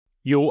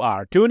You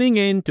are tuning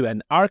in to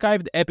an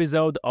archived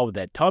episode of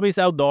the Tommy's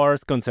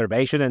Outdoors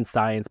Conservation and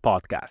Science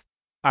podcast.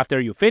 After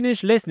you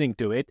finish listening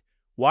to it,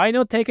 why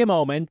not take a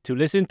moment to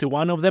listen to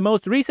one of the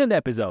most recent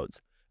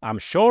episodes? I'm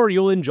sure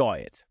you'll enjoy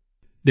it.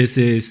 This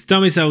is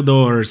Tommy's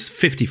Outdoors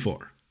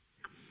 54.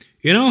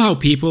 You know how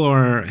people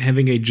are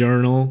having a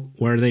journal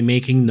where they're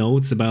making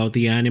notes about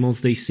the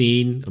animals they've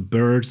seen,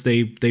 birds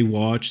they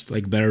watched,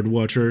 like bird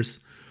watchers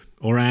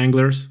or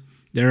anglers?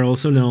 They're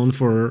also known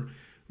for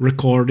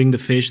recording the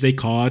fish they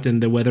caught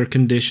and the weather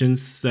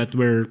conditions that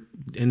were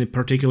in a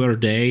particular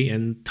day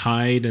and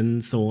tide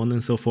and so on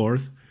and so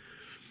forth.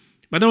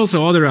 But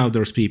also other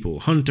outdoors people,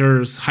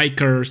 hunters,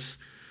 hikers.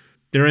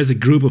 There is a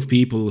group of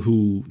people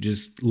who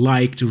just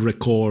like to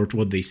record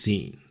what they've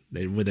seen.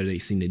 Whether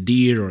they've seen a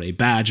deer or a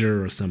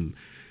badger or some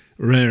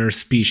rare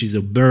species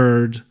of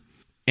bird.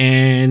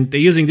 And they're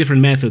using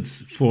different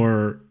methods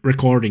for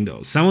recording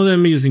those. Some of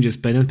them are using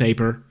just pen and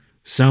paper.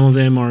 Some of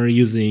them are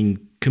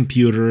using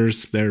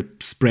computers, their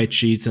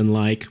spreadsheets and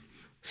like.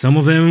 Some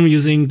of them are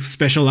using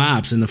special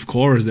apps. And of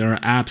course, there are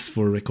apps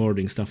for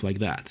recording stuff like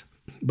that.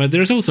 But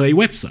there's also a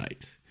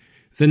website,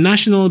 the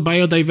National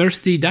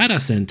Biodiversity Data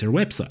Center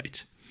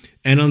website.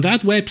 And on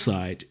that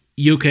website,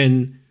 you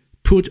can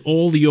put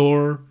all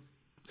your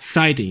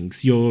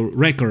sightings, your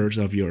records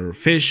of your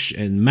fish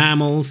and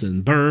mammals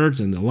and birds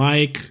and the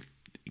like,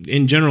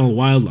 in general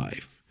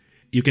wildlife.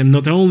 You can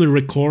not only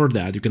record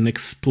that, you can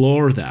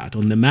explore that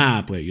on the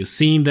map where you've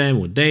seen them,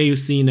 what day you've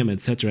seen them,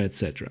 etc.,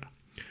 etc.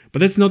 But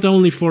that's not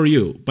only for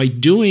you. By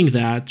doing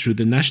that through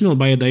the National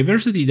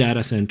Biodiversity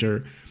Data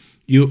Center,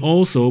 you're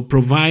also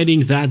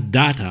providing that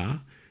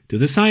data to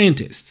the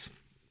scientists.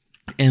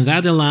 And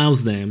that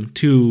allows them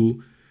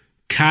to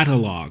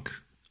catalog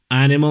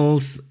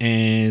animals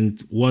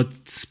and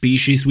what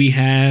species we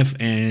have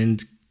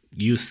and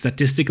use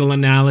statistical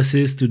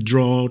analysis to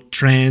draw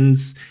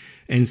trends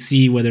and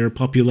see whether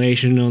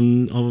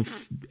population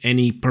of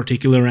any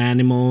particular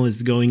animal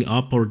is going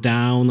up or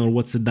down or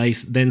what's the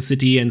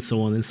density and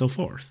so on and so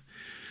forth.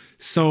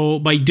 So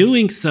by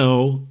doing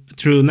so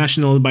through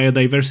National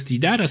Biodiversity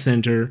Data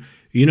Center,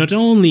 you're not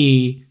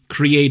only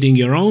creating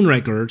your own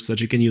records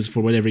that you can use for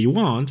whatever you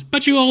want,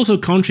 but you're also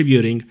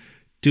contributing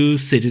to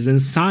citizen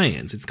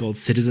science. It's called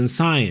citizen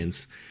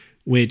science,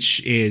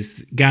 which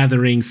is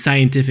gathering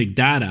scientific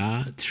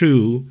data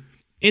through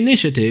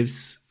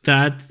initiatives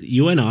that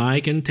you and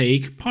I can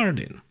take part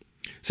in.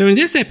 So in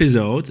this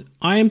episode,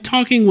 I am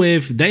talking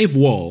with Dave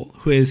Wall,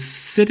 who is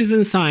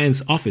Citizen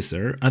Science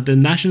Officer at the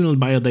National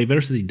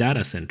Biodiversity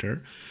Data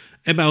Center,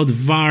 about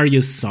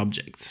various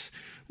subjects.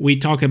 We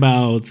talk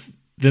about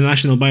the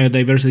National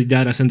Biodiversity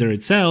Data Center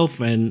itself,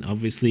 and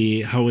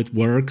obviously how it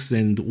works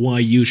and why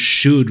you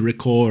should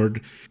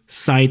record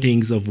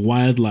sightings of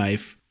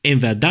wildlife in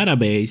that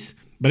database.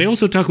 But I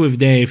also talk with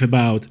Dave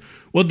about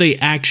what they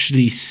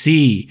actually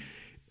see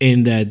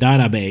in the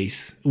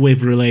database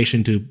with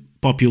relation to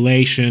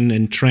population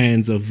and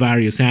trends of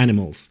various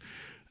animals.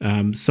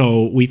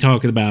 So we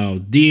talk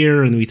about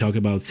deer, and we talk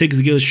about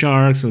six-gill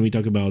sharks, and we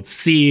talk about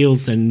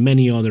seals and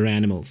many other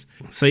animals.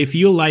 So if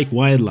you like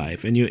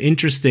wildlife and you're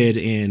interested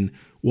in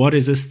what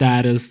is the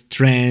status,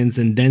 trends,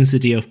 and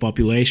density of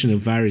population of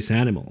various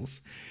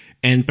animals,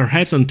 and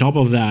perhaps on top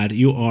of that,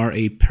 you are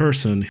a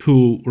person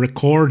who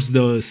records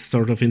those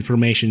sort of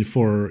information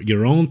for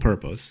your own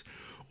purpose,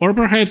 or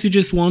perhaps you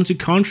just want to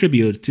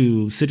contribute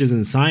to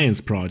citizen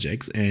science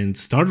projects and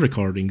start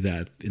recording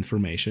that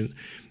information,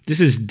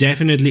 this is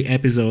definitely an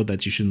episode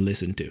that you should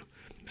listen to.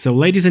 So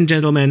ladies and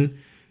gentlemen,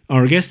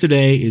 our guest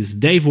today is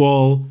Dave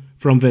Wall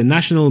from the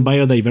National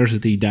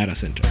Biodiversity Data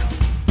Center.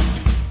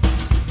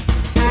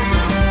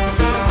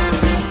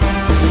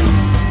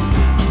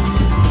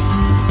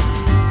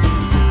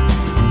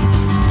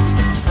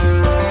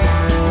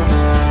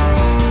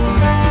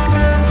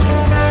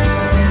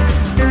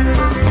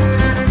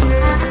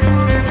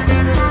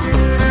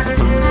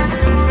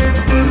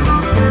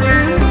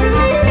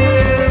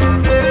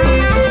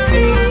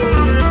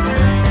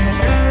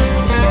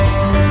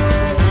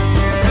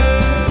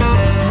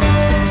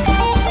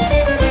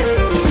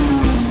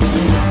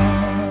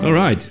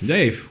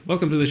 Dave,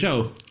 welcome to the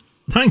show.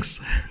 Thanks.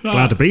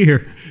 Glad to be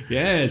here.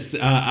 Yes,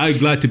 I'm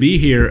glad to be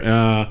here.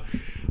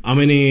 How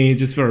many,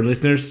 just for our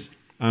listeners,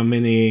 how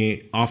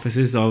many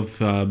offices of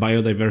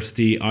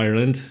Biodiversity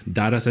Ireland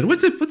Data Center?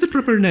 What's the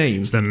proper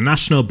name? It's the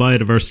National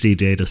Biodiversity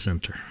Data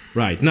Center.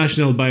 Right,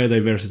 National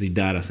Biodiversity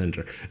Data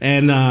Center.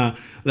 And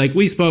like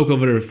we spoke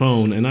over the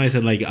phone, and I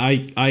said like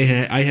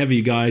I have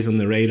you guys on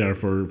the radar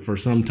for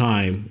some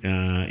time,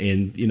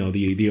 and you know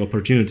the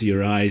opportunity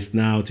arises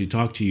now to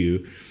talk to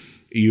you.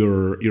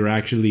 You're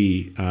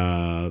actually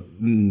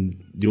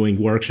doing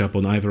workshop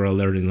on Ivory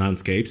learning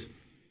landscapes,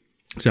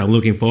 so I'm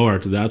looking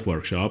forward to that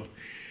workshop.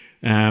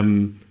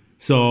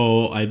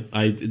 So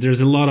I there's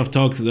a lot of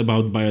talks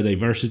about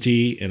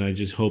biodiversity, and I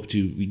just hope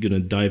we're gonna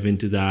dive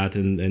into that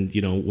and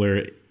you know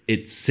where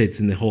it sits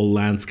in the whole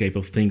landscape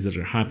of things that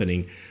are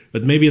happening.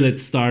 But maybe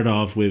let's start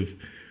off with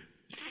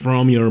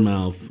from your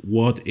mouth,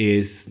 what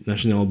is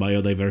National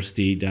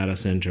Biodiversity Data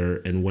Center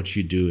and what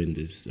you do in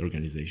this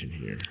organization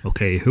here?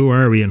 Okay, who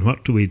are we and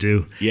what do we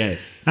do?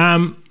 Yes.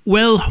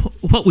 Well,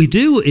 what we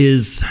do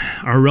is,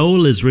 our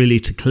role is really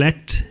to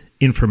collect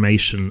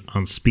information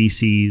on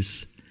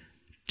species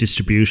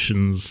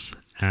distributions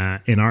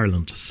in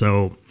Ireland.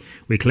 So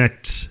we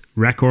collect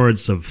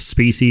records of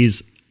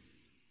species,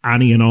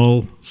 any and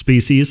all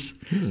species,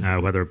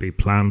 whether it be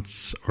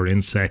plants or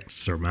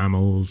insects or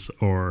mammals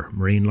or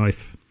marine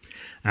life.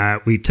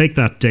 We take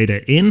that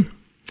data in.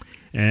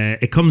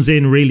 It comes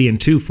in really in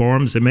two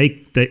forms.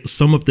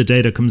 Some of the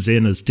data comes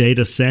in as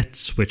data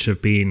sets, which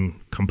have been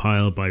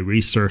compiled by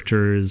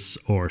researchers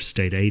or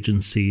state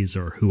agencies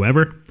or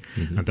whoever.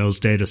 And those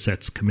data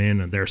sets come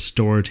in and they're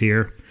stored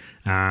here.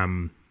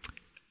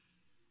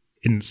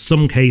 In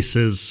some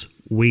cases,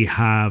 we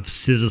have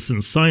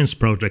citizen science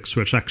projects,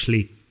 which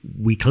actually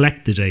we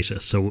collect the data.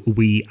 So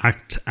we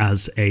act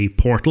as a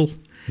portal.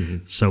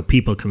 So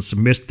people can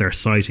submit their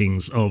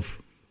sightings of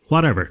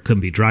whatever. It can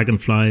be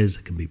dragonflies,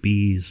 it can be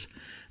bees,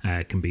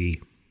 it can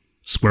be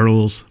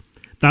squirrels.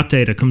 That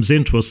data comes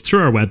into us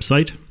through our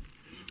website.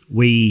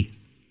 We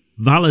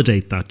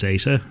validate that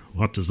data.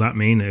 What does that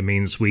mean? It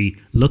means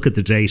we look at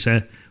the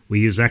data. We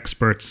use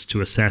experts to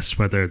assess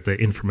whether the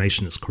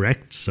information is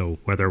correct. So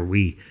whether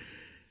we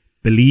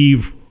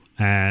believe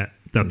that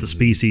the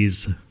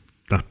species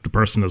that the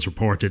person has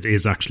reported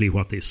is actually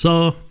what they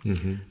saw.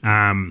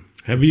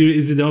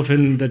 Is it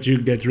often that you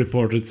get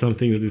reported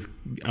something that is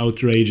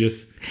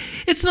outrageous?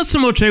 It's not so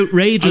much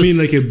outrageous. I mean,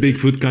 like a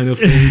Bigfoot kind of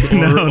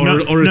thing,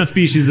 or a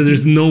species that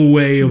there's no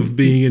way of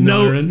being in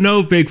Ireland.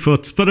 No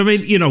Bigfoots. But I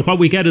mean, what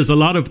we get is a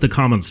lot of the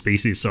common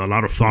species. So a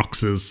lot of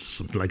foxes,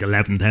 something like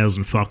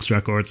 11,000 fox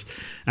records,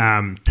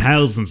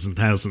 thousands and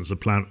thousands of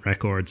plant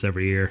records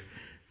every year.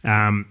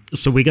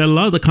 So we get a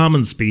lot of the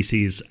common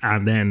species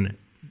and then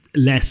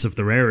less of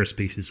the rarer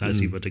species, as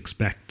you would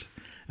expect.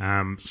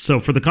 So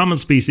for the common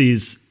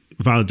species,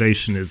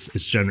 validation is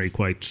generally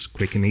quite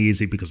quick and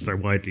easy because they're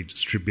widely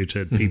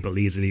distributed. People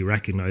easily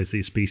recognize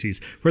these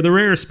species. For the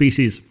rarer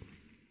species,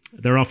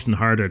 they're often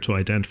harder to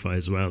identify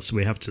as well. So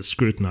we have to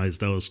scrutinize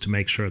those to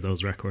make sure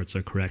those records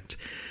are correct.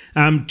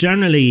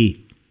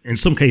 Generally, in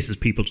some cases,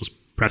 people just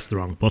press the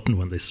wrong button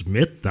when they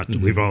submit. That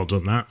we've all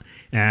done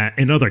that.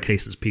 In other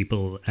cases,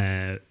 people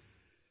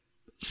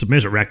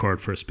submit a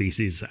record for a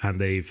species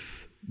and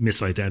they've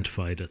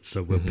misidentified it,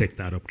 so we'll pick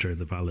that up during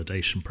the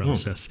validation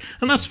process.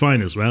 And that's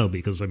fine as well,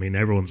 because I mean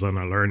everyone's on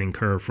a learning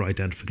curve for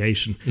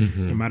identification,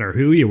 no matter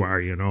who you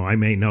are. I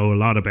may know a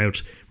lot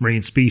about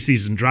marine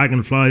species and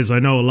dragonflies. I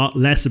know a lot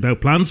less about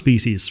plant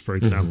species, for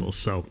example.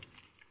 So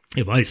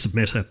if I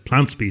submit a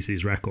plant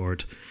species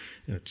record,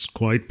 it's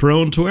quite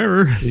prone to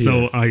error.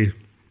 So I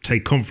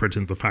take comfort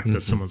in the fact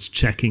that someone's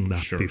checking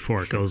that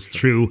before it goes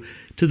through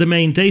to the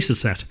main data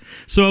set.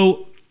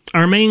 So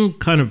our main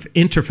kind of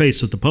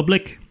interface with the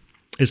public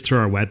is through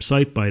our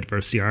website,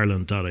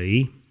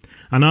 biodiversityireland.ie.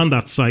 And on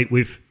that site,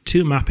 we've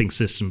two mapping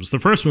systems. The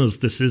first one is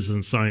the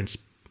citizen science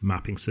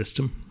mapping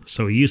system.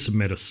 So you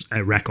submit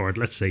a record.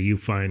 Let's say you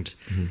find,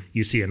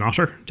 you see an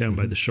otter down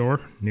by the shore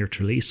near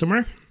Tralee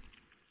somewhere.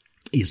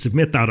 You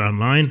submit that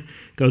online,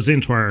 goes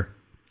into our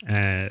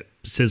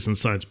citizen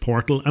science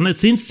portal, and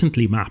it's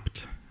instantly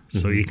mapped.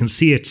 So you can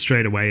see it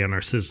straight away on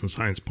our citizen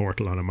science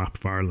portal on a map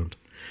of Ireland.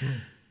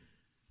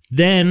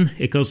 Then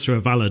it goes through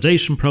a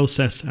validation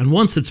process. And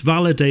once it's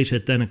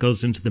validated, then it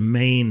goes into the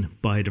main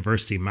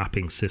biodiversity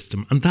mapping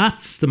system. And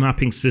that's the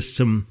mapping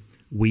system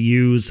we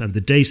use and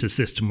the data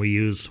system we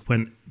use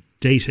when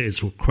data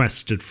is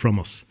requested from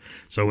us.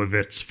 So if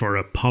it's for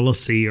a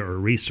policy or a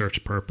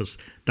research purpose,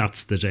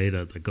 that's the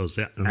data that goes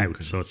out.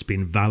 So it's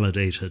been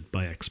validated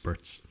by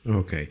experts.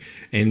 Okay.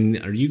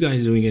 And are you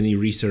guys doing any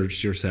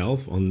research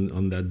yourself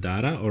on that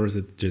data, or is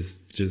it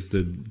just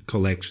the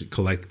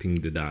collecting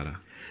the data?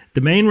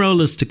 The main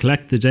role is to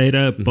collect the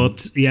data,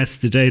 but yes,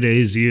 the data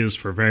is used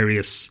for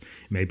various,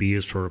 maybe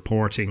used for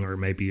reporting or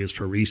maybe used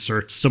for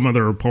research. Some of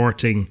the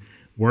reporting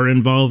we're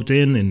involved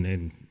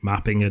in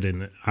mapping it,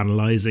 in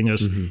analysing it.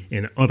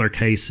 In other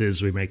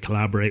cases, we may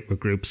collaborate with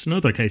groups. In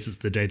other cases,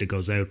 the data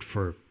goes out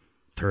for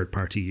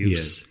third-party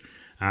use.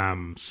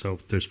 So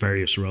there's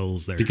various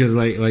roles there. Because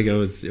like I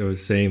was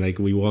saying, like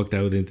we walked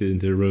out into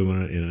the room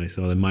and I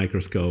saw the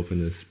microscope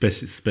and a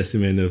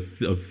specimen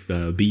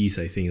of bees,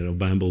 I think,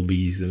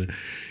 bumblebees, and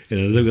I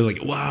was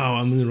like, wow,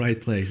 I'm in the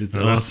right place. It's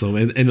awesome.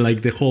 And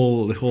like the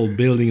whole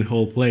building, the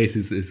whole place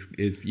is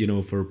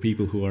for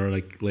people who are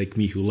like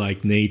me, who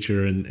like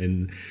nature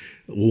and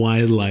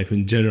wildlife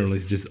in general,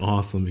 is just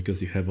awesome,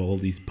 because you have all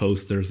these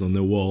posters on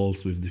the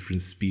walls with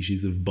different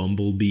species of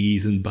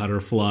bumblebees and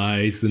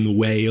butterflies and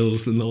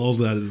whales and all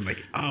that. It's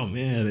like, oh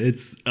man,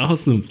 it's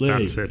awesome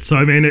place. That's it. So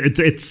I mean,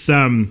 it's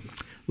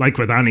like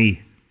with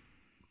any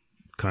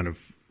kind of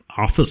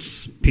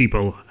office,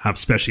 people have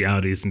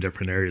specialities in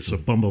different areas. So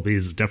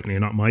bumblebees is definitely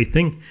not my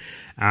thing.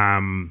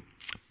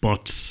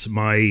 But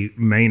my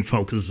main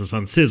focus is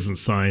on citizen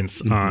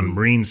science, on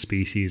marine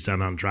species,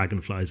 and on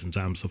dragonflies and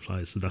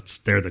damselflies. So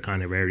they're the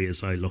kind of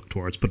areas I look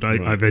towards. But I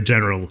have a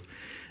general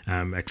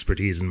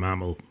expertise in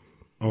mammal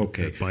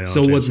Okay. biology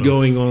So what's as well.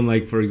 going on,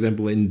 like for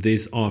example, in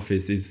this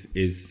office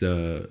is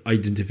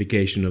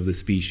identification of the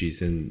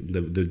species and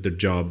the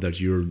job that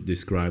you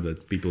described,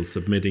 that people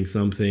submitting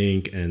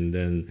something and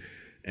then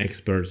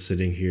experts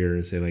sitting here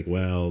and say like,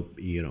 well,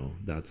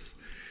 that's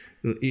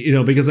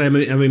because I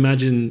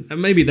imagine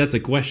maybe that's a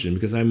question,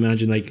 because I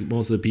imagine like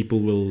most of the people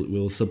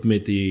will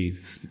submit the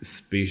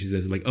species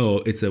as like, oh,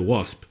 it's a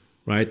wasp,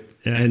 right?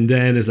 Yeah. And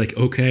then it's like,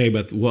 okay,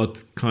 but what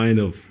kind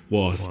of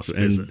wasp? Wasp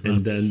and is it? and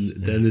That's-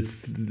 then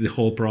it's the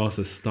whole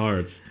process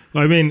starts.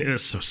 I mean,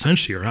 so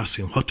essentially you're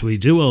asking, what do we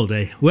do all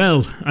day?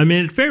 Well, I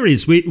mean, it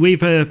varies.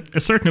 We've a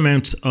certain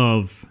amount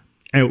of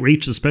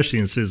outreach, especially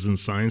in citizen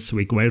science. So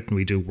we go out and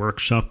we do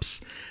workshops.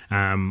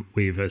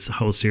 We've a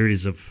whole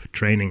series of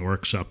training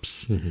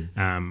workshops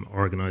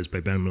organised by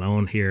Ben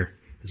Malone here,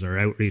 is our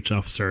outreach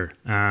officer,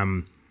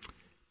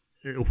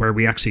 where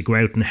we actually go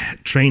out and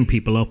train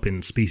people up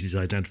in species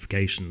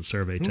identification and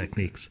survey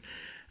techniques.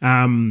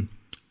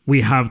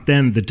 We have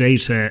then the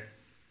data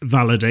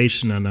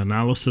validation and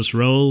analysis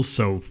roles.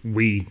 So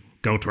we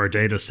go to our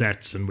data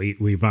sets and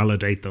we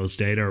validate those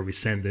data, or we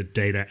send the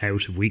data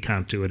out. If we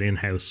can't do it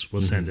in-house,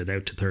 we'll send it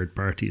out to third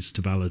parties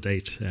to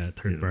validate,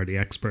 third-party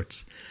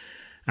experts.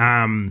 We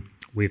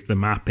have the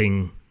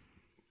mapping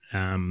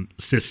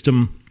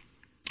system.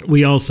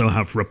 We also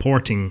have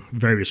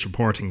various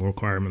reporting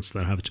requirements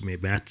that have to be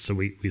met. So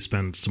we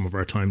spend some of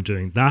our time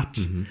doing that.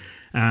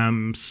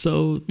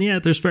 So yeah,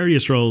 there's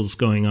various roles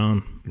going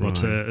on.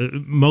 But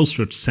most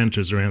of it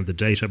centers around the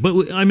data.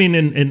 But I mean,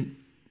 in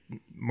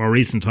more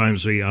recent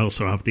times, we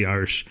also have the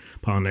Irish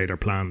pollinator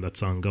plan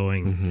that's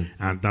ongoing,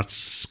 and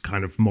that's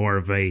kind of more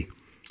of a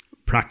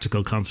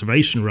practical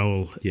conservation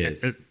role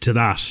to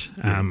that,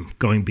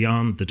 going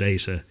beyond the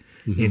data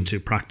into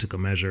practical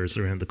measures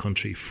around the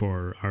country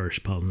for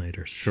Irish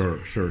pollinators.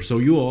 Sure. So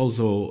you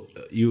also,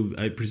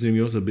 I presume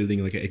you're also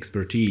building like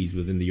expertise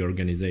within the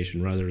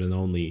organization rather than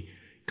only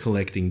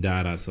collecting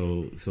data,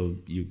 so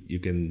you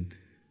can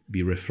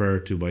be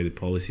referred to by the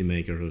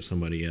policymakers or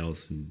somebody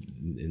else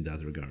in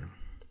that regard.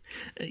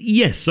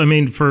 Yes, I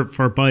mean for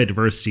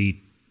biodiversity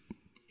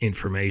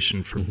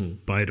information, for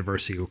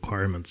biodiversity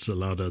requirements, a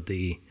lot of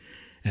the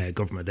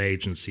government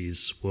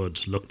agencies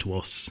would look to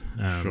us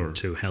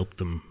to help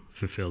them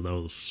fulfill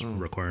those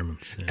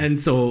requirements. Yeah. And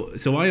so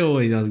I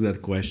always ask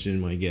that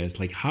question, my guest,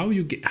 like how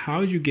you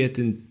get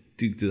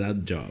into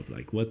that job?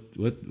 Like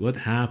what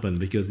happened?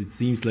 Because it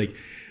seems like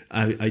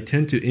I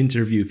tend to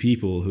interview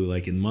people who,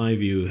 like in my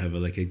view, have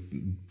a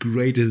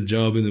greatest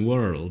job in the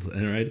world,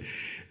 right?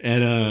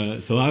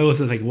 And so I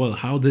was like, well,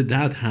 how did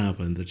that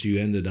happen that you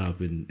ended up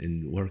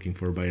in working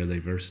for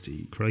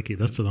biodiversity? Crikey,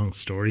 that's a long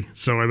story.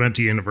 So I went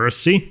to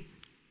university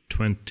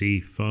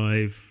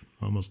 25,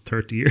 almost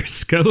 30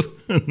 years ago.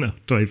 No,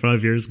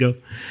 25 years ago.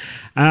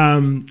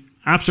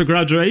 After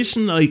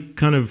graduation, I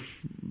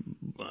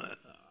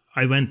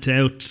went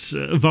out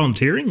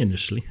volunteering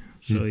initially.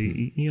 So,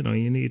 you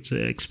need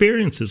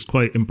experience is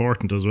quite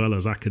important as well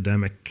as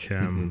academic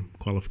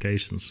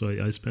qualifications. So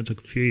I spent a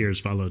few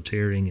years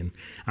volunteering in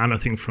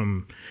anything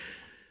from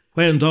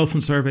whale and dolphin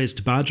surveys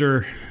to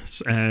badger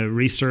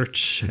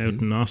research out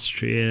in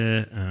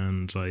Austria.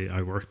 And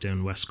I worked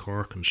in West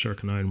Cork and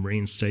Shirkinine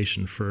Marine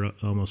Station for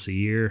almost a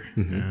year,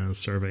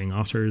 surveying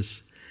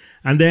otters.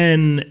 And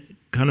then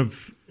kind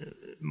of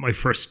my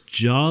first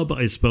job,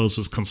 I suppose,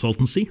 was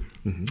consultancy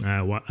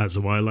as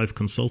a wildlife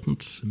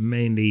consultant,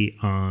 mainly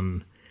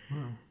on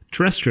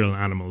terrestrial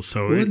animals.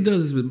 So what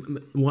does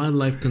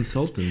wildlife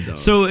consultant do?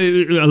 So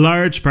a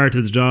large part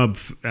of the job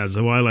as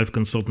a wildlife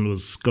consultant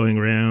was going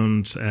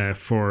around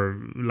for,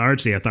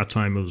 largely at that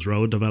time, it was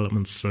road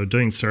developments. So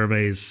doing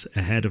surveys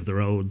ahead of the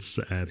roads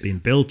being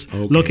built,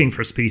 looking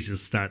for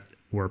species that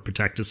were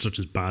protected, such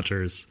as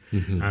badgers.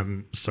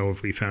 And so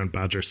if we found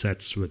badger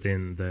sets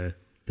within the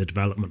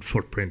development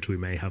footprint, we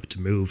may have to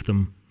move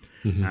them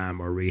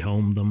or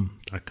rehome them,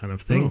 that kind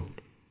of thing.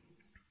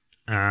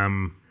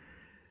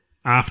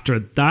 After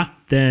that,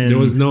 then there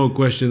was no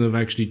question of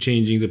actually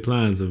changing the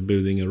plans of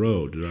building a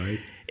road, right?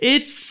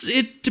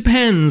 It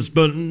depends,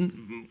 but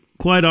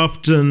quite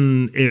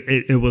often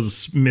it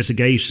was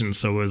mitigation.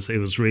 So it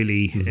was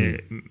really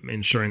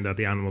ensuring that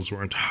the animals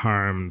weren't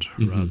harmed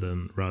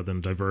rather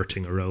than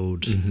diverting a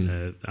road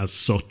as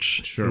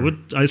such. Sure.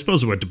 I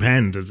suppose it would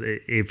depend.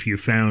 If you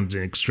found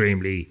an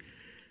extremely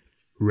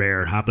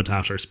rare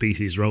habitat or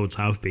species, roads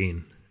have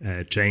been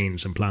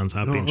changed and plans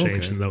have been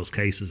changed in those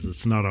cases.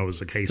 It's not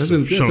always a case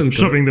of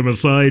shoving them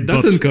aside.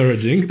 That's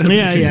encouraging.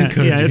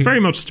 It very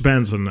much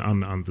depends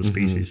on the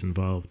species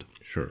involved.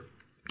 Sure.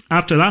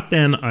 After that,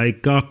 then I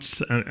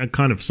got a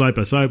kind of side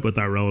by side with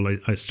that role.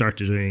 I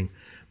started doing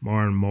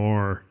more and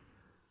more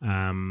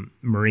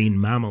marine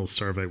mammal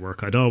survey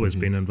work. I'd always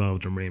been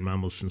involved in marine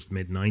mammals since the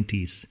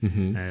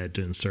mid-90s,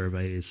 doing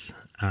surveys,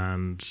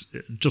 and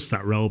just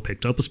that role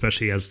picked up,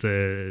 especially as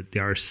the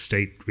Irish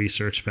State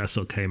Research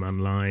Vessel came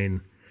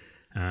online.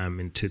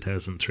 In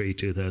 2003,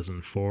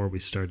 2004, we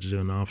started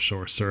doing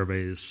offshore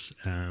surveys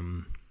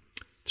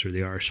through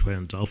the Irish Whale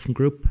and Dolphin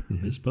Group,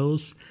 I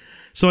suppose.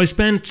 So I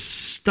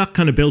spent, that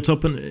kind of built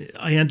up, and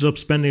I ended up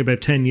spending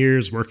about 10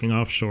 years working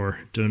offshore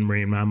doing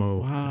marine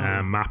mammal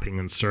mapping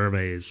and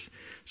surveys.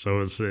 So it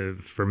was,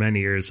 for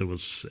many years it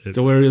was...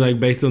 So were you like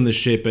based on the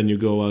ship and you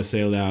go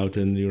sail out,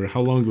 and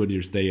how long would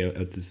you stay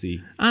out to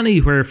sea?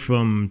 Anywhere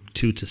from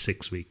 2 to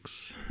 6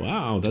 weeks.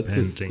 Wow, that's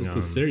a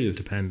serious...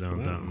 Depending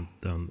on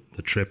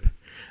the trip.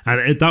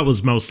 And that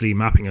was mostly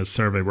mapping as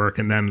survey work.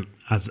 And then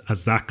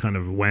as that kind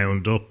of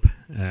wound up,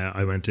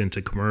 I went into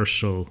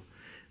commercial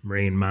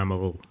marine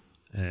mammal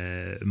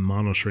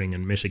monitoring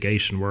and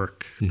mitigation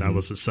work that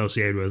was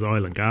associated with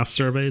oil and gas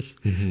surveys.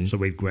 So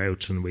we'd go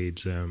out and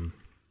we'd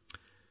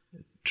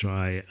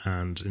try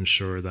and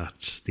ensure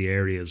that the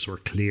areas were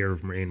clear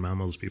of marine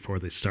mammals before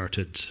they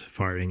started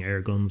firing air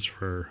guns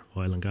for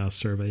oil and gas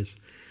surveys.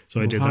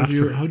 So I did that.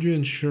 How do you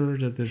ensure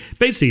that?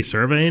 Basically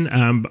surveying,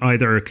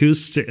 either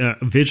acoustic,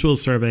 visual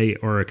survey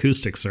or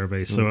acoustic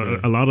survey. So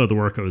a lot of the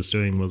work I was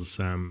doing was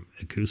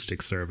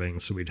acoustic surveying.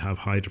 So we'd have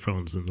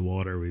hydrophones in the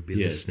water. We'd be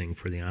listening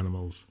for the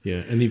animals.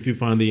 Yeah, and if you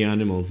find the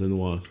animals, then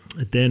what?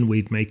 Then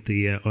we'd make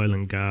the oil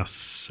and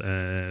gas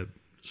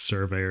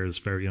surveyors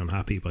very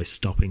unhappy by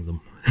stopping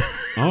them.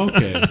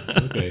 Okay.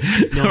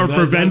 No, or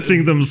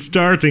preventing them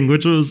starting,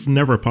 which was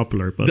never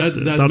popular, but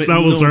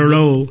that was our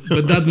role.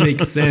 But that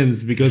makes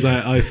sense, because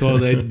I thought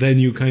that then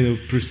you kind of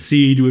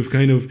proceed with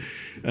kind of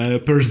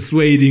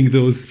persuading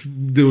those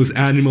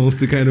animals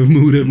to kind of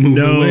move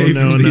away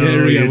from the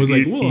area. I was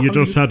like, whoa, you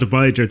just had to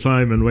bide your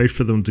time and wait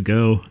for them to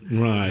go.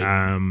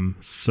 Right.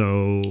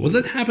 So was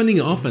that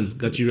happening often,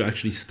 that you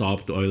actually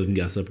stopped the oil and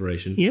gas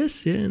operation?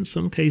 Yes, yeah. In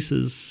some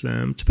cases,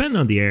 depending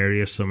on the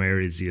area, some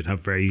areas you'd have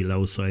very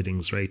low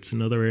sightings rates.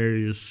 In other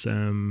areas,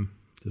 there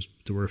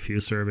were a few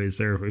surveys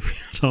there where we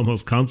had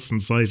almost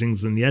constant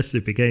sightings, and yes,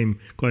 it became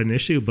quite an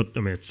issue. But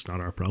I mean, it's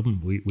not our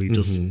problem. We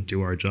just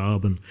do our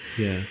job, and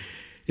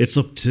it's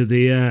up to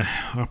the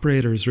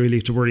operators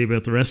really to worry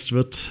about the rest of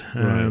it.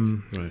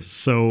 Right.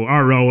 So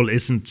our role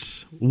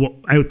wasn't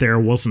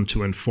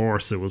to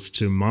enforce; it was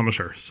to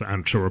monitor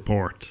and to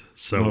report.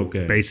 So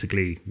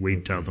basically,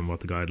 we'd tell them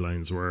what the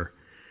guidelines were.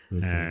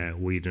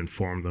 We'd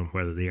inform them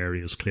whether the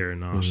area was clear or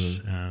not,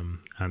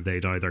 and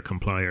they'd either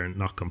comply or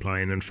not comply.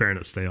 And in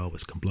fairness, they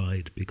always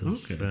complied,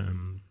 because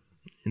in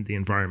the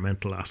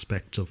environmental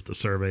aspect of the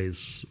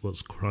surveys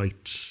was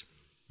quite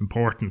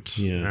important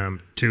to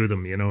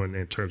them,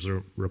 in terms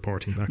of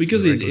reporting back.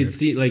 Because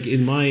it's like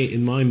in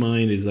my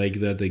mind is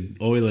like that the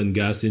oil and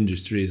gas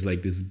industry is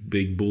like this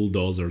big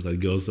bulldozer that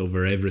goes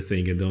over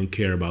everything and don't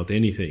care about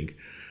anything.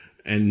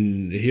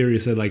 And here you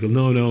said like,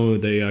 no,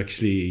 they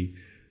actually,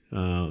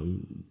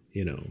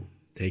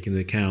 take into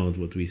account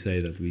what we say,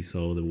 that we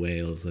saw the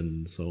whales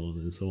and so on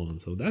and so on.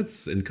 So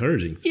that's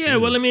encouraging. Yeah,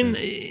 well, I mean,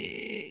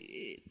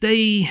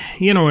 they,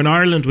 in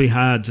Ireland we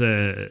had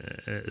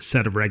a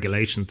set of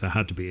regulations that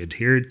had to be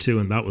adhered to,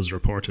 and that was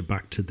reported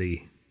back to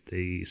the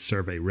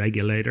survey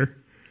regulator,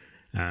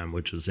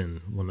 which was in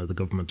one of the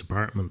government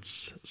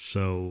departments.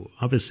 So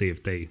obviously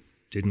if they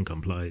didn't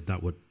comply,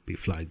 that would be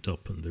flagged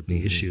up and there'd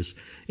be issues.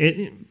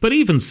 But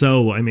even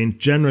so, I mean,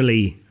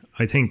 generally,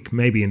 I think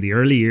maybe in the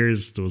early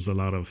years there was a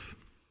lot of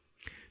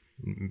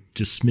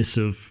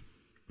dismissive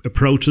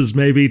approaches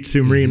maybe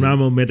to marine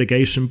mammal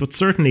mitigation, but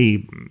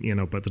certainly,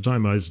 by the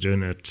time I was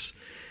doing it,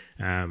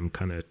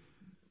 kind of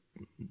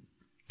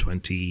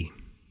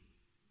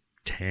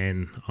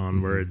 2010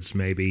 onwards,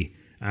 maybe,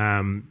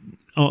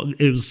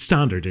 it was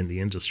standard in the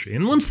industry.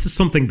 And once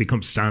something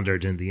becomes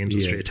standard in the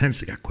industry, it tends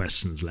to get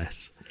questions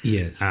less.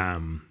 Yes.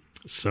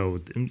 So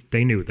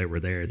they knew they were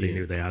there. They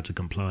knew they had to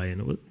comply,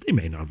 and they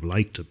may not have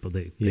liked it, but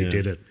they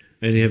did it.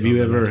 And have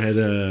you ever had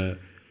a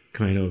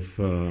kind of,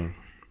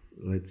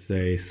 let's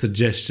say,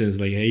 suggestions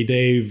like, hey,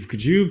 Dave,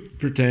 could you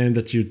pretend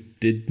that you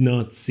did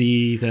not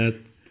see that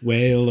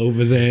whale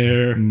over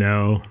there?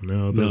 No,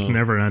 there's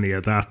never any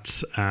of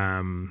that.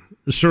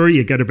 Sure,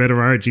 you get a bit of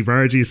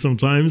argy-bargy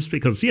sometimes,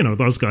 because,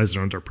 those guys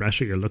are under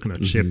pressure. You're looking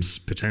at ships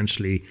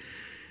potentially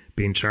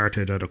being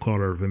chartered at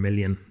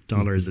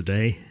 $250,000 a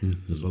day.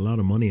 There's a lot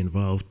of money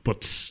involved,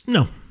 but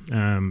no,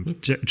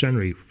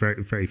 generally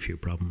very, very few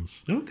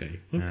problems. Okay.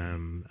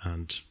 And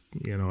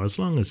as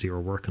long as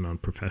you're working on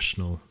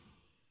professional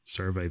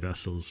survey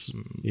vessels,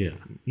 they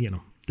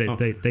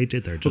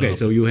did their job. Okay,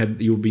 so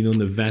you've been on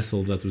the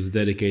vessel that was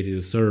dedicated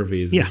to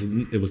surveys.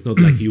 It was not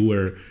like you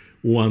were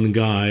one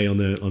guy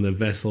on a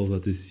vessel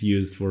that is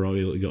used for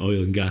oil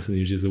and gas, and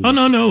you just...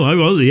 no, I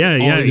was,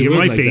 you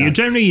might like be. That.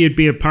 Generally, you'd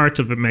be a part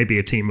of maybe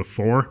a team of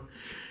 4.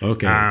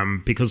 Okay.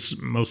 Because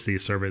most of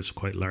these surveys are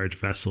quite large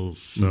vessels,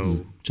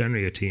 so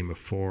generally a team of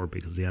 4,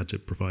 because you had to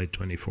provide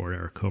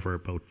 24-hour cover,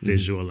 both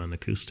visual and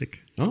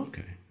acoustic.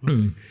 Okay.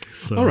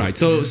 So, All right.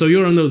 So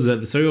you're on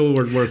those. So you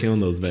were working on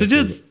those So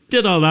vessels.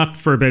 did all that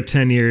for about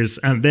 10 years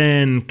and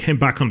then came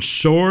back on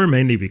shore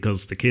mainly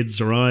because the kids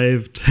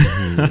arrived.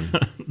 And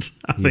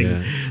I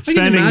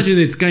can imagine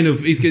it's kind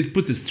of it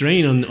puts a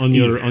strain on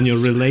your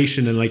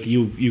relation, and like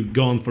you've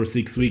gone for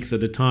 6 weeks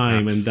at a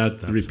time, and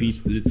it's a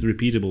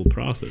repeatable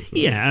process. Right?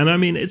 Yeah, and I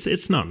mean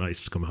it's not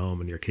nice to come home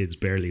and your kids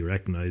barely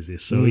recognize you.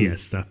 So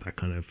yes, that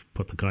kind of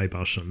put the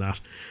kibosh on that.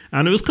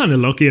 And it was kind of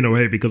lucky in a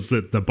way because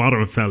the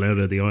bottom fell out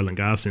of the oil and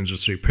gas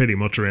industry pretty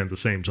much around the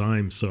same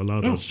time. So a lot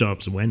of those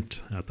jobs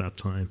went at that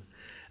time.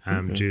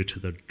 Due to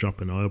the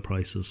drop in oil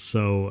prices.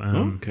 So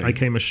I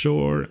came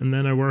ashore and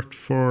then I worked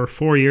for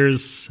 4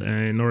 years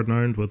in Northern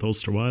Ireland with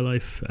Ulster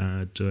Wildlife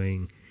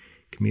doing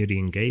community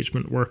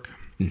engagement work.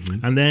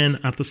 And then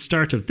at the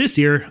start of this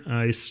year,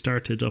 I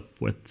started up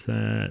with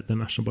the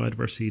National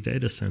Biodiversity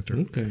Data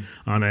Centre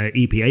on an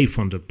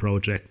EPA-funded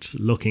project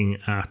looking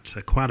at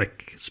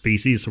aquatic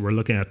species. So we're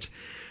looking at,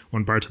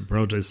 one part of the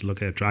project is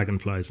looking at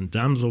dragonflies and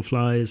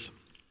damselflies.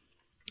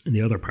 And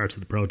the other part of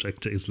the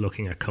project is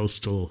looking at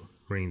coastal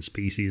marine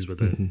species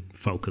with a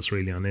focus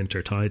really on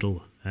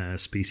intertidal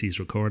species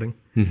recording.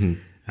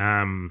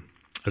 I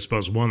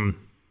suppose one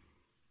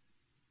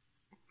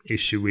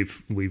issue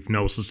we've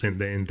noticed in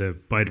the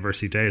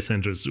biodiversity data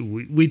centers,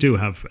 we do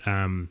have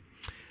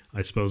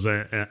I suppose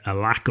a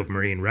lack of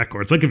marine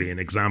records. I'll give you an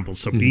example.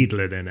 So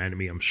beetleid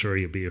anemone, I'm sure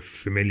you'll be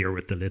familiar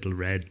with the little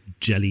red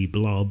jelly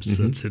blobs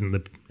that sit in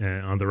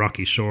on the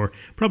rocky shore.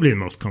 Probably the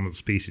most common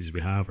species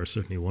we have, or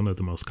certainly one of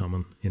the most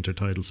common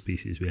intertidal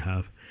species we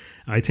have.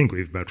 I think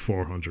we've about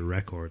 400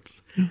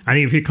 records. And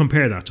if you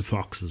compare that to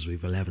foxes,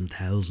 we've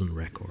 11,000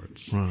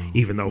 records. Wow.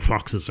 Even though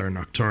foxes are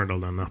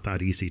nocturnal and not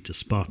that easy to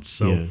spot.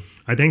 So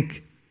I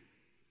think,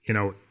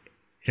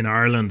 in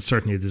Ireland,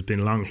 certainly there's been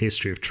a long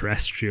history of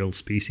terrestrial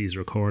species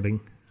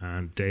recording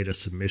and data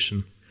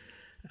submission,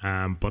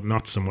 but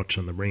not so much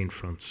on the marine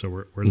front.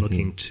 So we're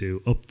looking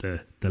to up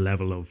the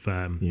level of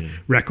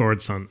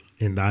records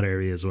in that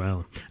area as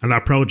well. And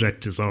that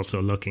project is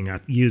also looking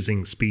at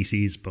using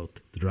species, both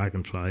the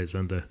dragonflies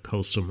and the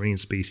coastal marine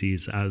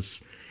species,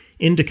 as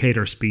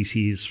indicator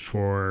species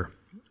for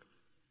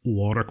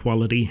water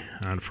quality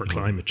and for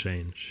climate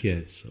change.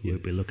 Yes, so we'll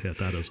be looking at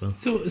that as well.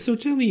 So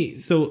tell me,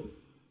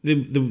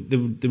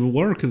 the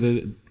work,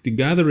 the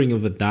gathering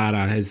of the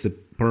data has the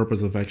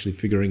purpose of actually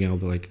figuring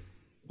out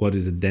what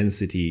is the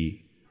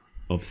density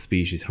of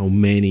species, how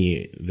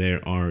many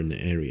there are in the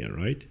area,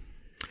 right?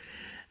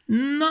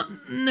 Not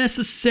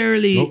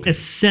necessarily a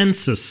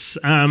census.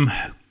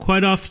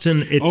 Quite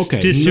often it's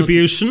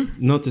distribution.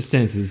 Not a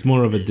census, it's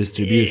more of a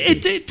distribution.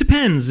 It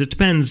depends. It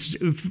depends.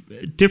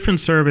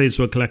 Different surveys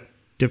will collect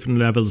different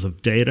levels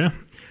of data.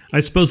 I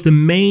suppose the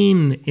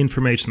main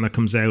information that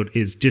comes out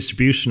is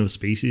distribution of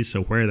species,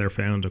 so where they're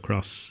found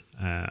across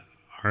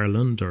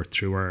Ireland or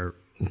through our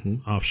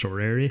offshore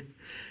area.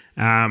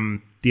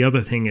 The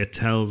other thing it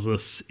tells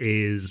us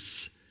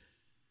is,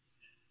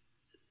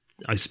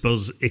 I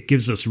suppose, it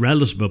gives us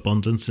relative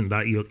abundance in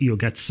that you'll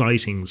get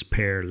sightings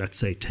per, let's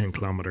say, 10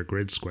 kilometre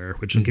grid square,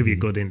 which will give you a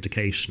good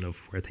indication of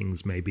where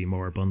things may be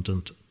more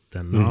abundant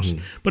than not.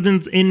 But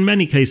in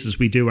many cases,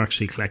 we do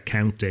actually collect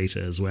count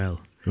data as well.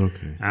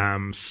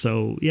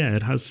 So yeah,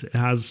 it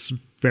has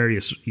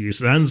various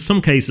uses, and in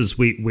some cases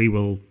we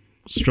will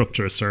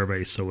structure a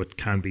survey so it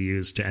can be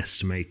used to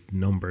estimate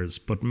numbers,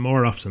 but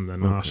more often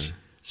than not,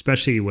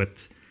 especially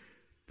with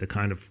the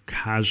kind of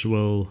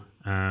casual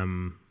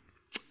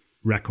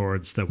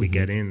records that we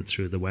get in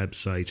through the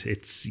website,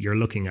 you're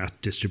looking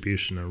at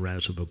distribution and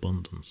relative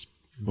abundance.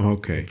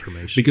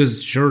 Information.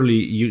 Because surely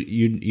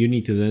you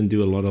need to then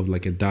do a lot of a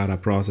data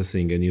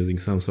processing and using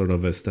some sort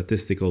of a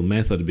statistical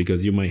method,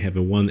 because you might have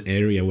one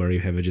area where you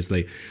have just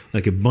like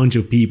a bunch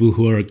of people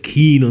who are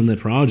keen on the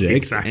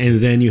project,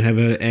 and then you have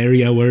an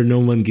area where no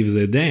one gives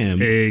a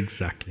damn.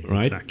 Exactly.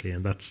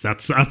 And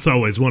that's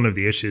always one of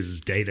the issues,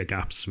 is data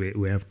gaps.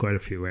 We have quite a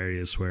few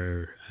areas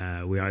where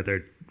we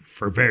either,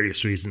 for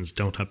various reasons,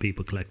 don't have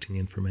people collecting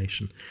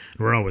information.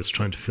 And we're always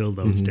trying to fill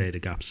those data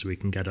gaps so we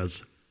can get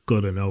as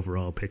good an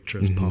overall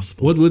picture as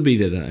possible. What would be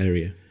that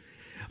area?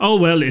 Oh,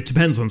 well, it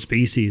depends on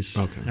species.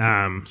 So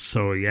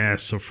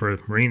for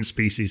marine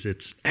species,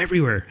 it's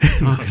everywhere.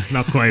 It's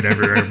not quite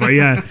everywhere, but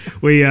yeah,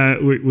 we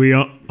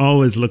are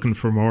always looking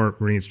for more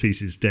marine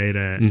species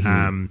data.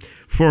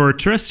 For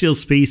terrestrial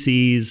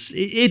species,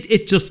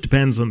 it just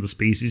depends on the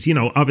species.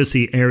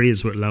 Obviously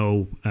areas with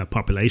low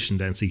population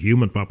density,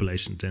 human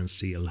population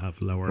density, you'll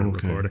have lower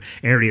recorder.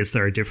 Areas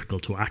that are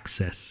difficult to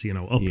access,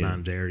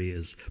 upland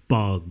areas,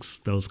 bogs,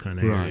 those kind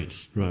of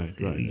areas. Right.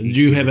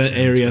 Do you have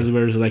areas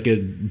where there's a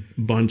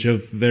bunch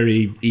of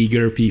very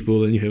eager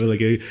people, and you have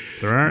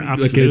there are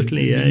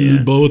absolutely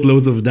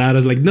boatloads of data?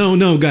 It's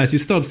no guys, you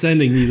stop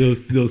sending me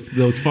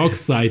those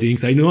fox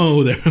sightings. I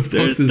know there are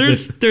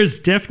foxes. There's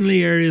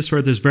definitely areas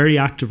where there's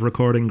very active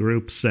recording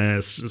groups.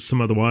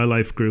 Some of the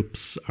wildlife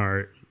groups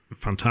are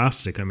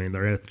fantastic. I mean,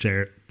 they're out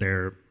there,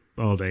 they're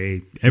all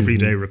day, every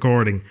day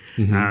recording,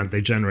 and they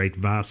generate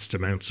vast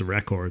amounts of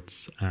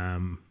records.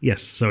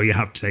 Yes, so you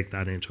have to take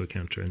that into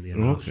account during the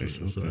analysis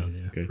as well.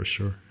 Yeah, for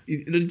sure.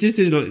 Just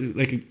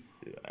like,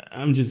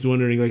 I'm just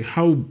wondering, like,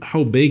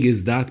 how big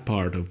is that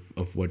part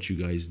of what you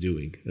guys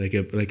doing? Like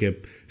a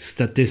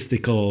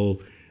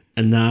statistical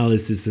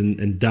analysis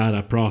and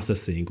data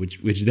processing,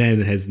 which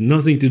then has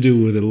nothing to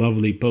do with the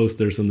lovely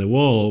posters on the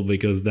wall,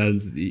 because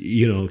that's,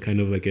 you know, kind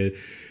of like a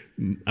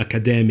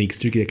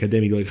strictly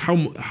academic. Like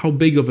how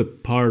big of a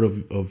part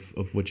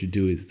of what you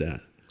do is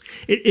that?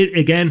 It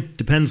again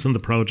depends on the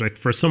project.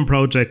 For some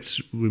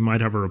projects, we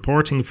might have a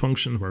reporting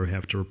function where we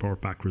have to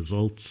report back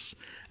results,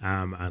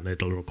 and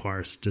it'll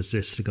require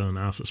statistical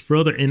analysis.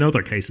 In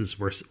other cases,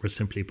 we're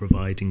simply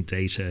providing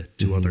data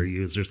to other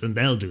users, and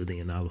they'll do the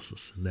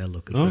analysis and they'll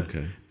look at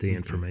the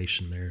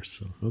information there.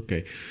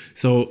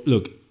 So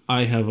look,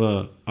 I have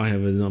a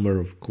number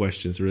of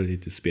questions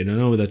related to speed. I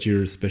know that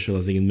you're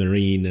specializing in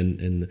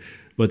marine,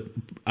 but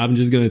I'm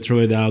just going to throw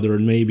it out there,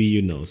 and maybe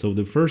you know. So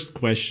the first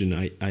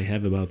question I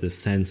have about the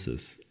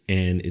census,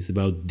 and it's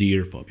about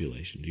deer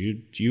population. Do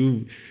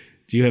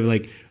you have,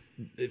 like,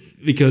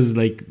 because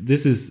like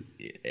this is,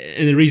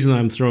 and the reason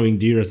I'm throwing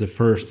deer as a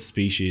first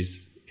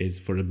species is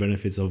for the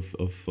benefits of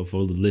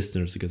all the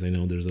listeners, because I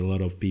know there's a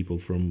lot of people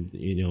from,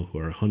 you know, who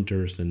are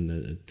hunters,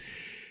 and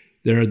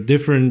there are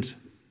different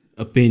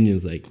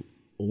opinions. Like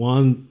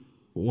one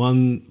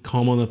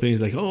common opinion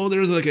is like, oh,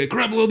 there's like a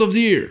crap load of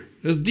deer.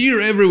 There's deer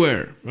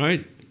everywhere,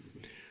 right?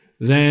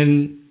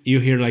 Then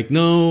you hear like,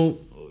 no,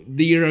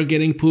 deer are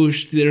getting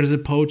pushed. There's a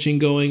poaching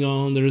going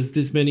on. There's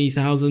this many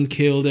thousand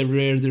killed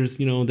everywhere. There's,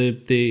 you know,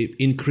 the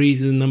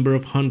increase in the number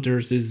of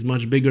hunters is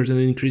much bigger than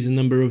the increase in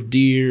the number of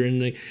deer,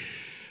 and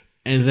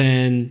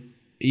then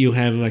you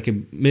have like a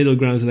middle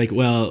ground. It's like,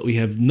 well, we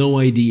have no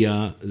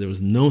idea. There was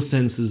no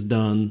census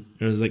done.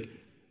 There's like,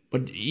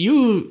 but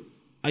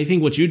I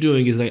think what you're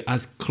doing is like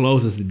as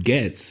close as it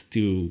gets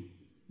to,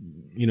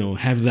 you know,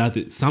 have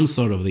that some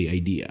sort of the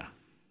idea.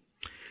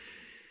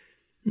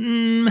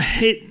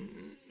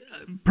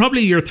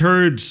 Probably your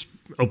third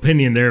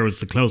opinion there was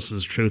the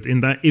closest truth,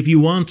 in that if you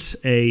want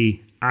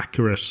a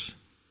accurate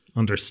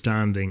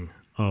understanding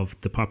of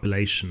the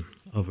population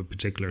of a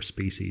particular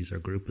species or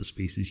group of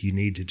species, you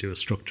need to do a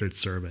structured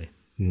survey.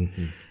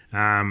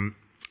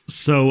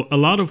 So a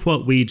lot of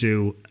what we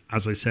do,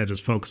 as I said, is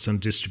focused on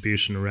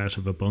distribution and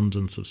relative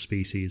abundance of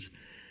species.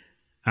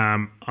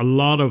 A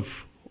lot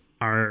of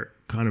our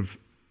kind of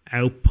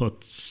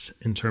outputs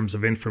in terms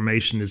of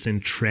information is in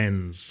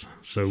trends.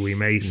 So we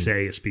may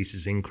say a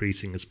species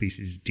increasing, a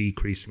species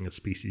decreasing, a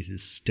species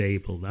is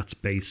stable. That's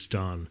based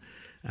on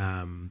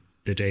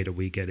the data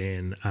we get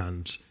in,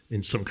 and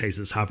in some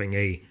cases having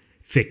a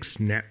fixed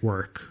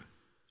network,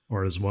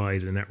 or as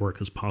wide a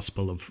network as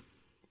possible, of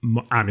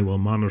annual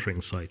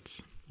monitoring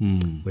sites,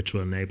 which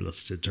will enable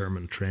us to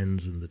determine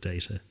trends in the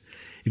data.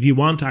 If you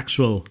want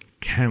actual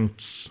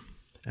counts,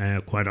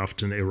 quite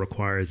often it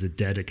requires a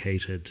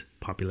dedicated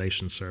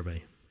population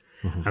survey.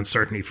 And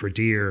certainly for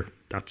deer,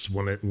 that's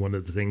one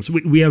of the things.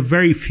 We have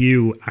very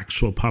few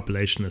actual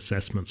population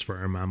assessments for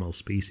our mammal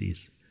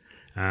species,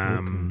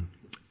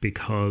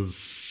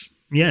 because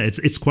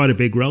it's quite a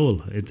big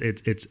role.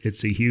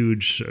 It's a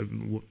huge,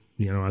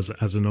 you know,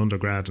 as an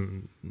undergrad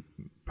and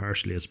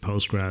partially as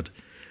postgrad,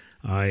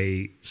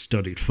 I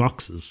studied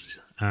foxes,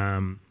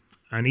 and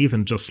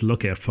even just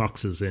look at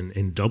foxes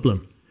in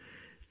Dublin,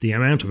 the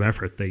amount of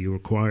effort that you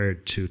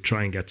required to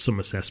try and get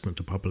some assessment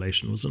of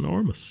population was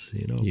enormous,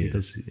 you know,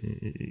 because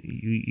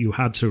you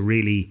had to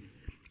really,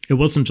 it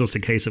wasn't just a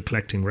case of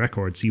collecting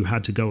records. You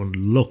had to go and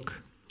look.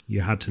 You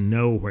had to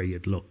know where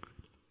you'd look.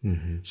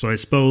 So I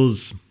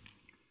suppose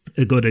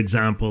a good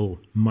example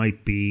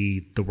might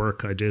be the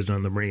work I did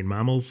on the marine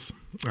mammals,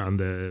 on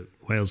the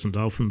whales and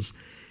dolphins.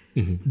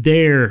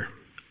 There,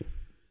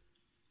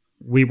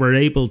 we were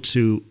able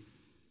to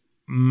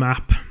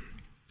map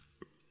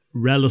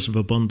relative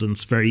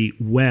abundance very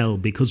well,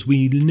 because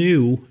we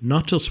knew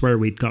not just where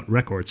we'd got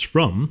records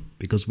from,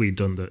 because we'd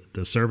done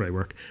the survey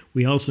work,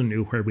 we also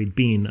knew where we'd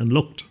been and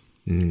looked.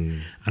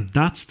 And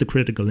that's the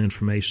critical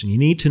information. You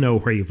need to know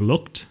where you've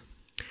looked,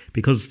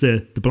 because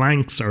the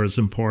blanks are as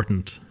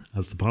important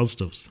as the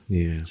positives.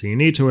 So you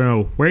need to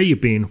know where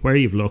you've been, where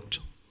you've looked,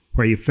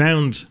 where you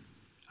found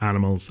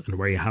animals, and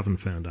where you haven't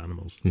found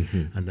animals.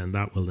 And then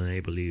that will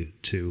enable you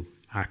to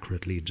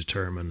accurately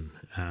determine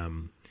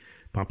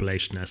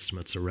population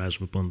estimates or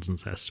relative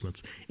abundance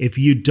estimates. If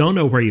you don't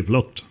know where you've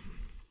looked,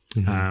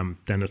 then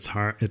it's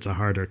a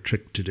harder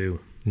trick to do.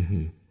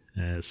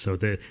 So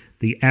the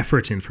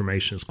effort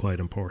information is quite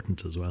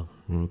important as well.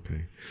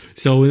 Okay.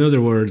 So in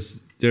other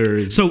words,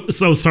 there's...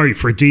 So sorry,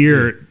 for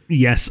deer,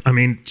 yes. I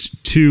mean,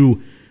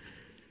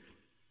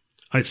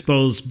 I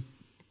suppose,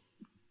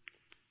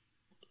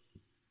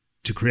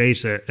 to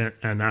create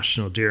a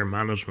national deer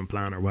management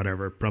plan or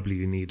whatever, probably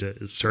you need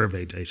a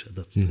survey data.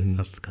 That's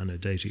the kind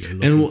of data you're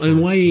looking for.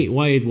 And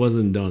why it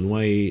wasn't done?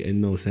 Why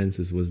no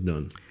census was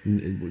done?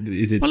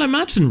 Is it? Well, I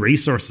imagine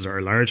resources are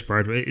a large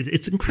part of it.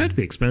 It's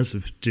incredibly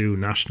expensive to do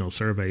national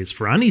surveys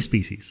for any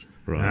species,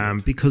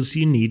 right? Because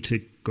you need to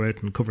go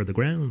out and cover the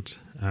ground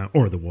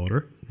or the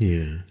water.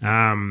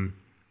 Yeah.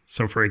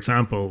 So, for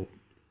example,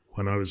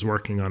 when I was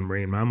working on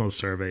marine mammal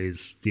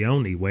surveys, the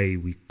only way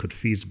we could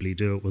feasibly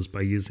do it was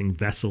by using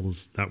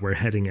vessels that were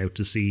heading out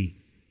to sea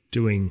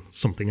doing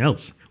something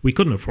else. We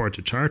couldn't afford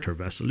to charter a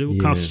vessel. It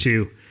would cost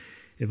you,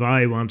 if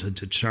I wanted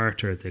to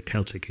charter the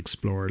Celtic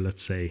Explorer,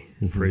 let's say,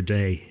 for a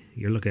day,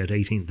 you're looking at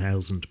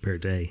 18,000 per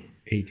day.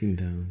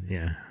 18,000.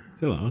 Yeah.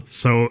 It's a lot.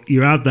 So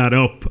you add that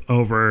up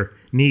over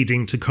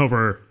needing to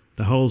cover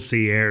the whole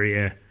sea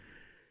area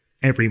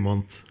every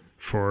month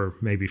for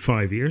maybe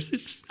 5 years.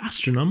 It's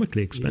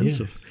astronomically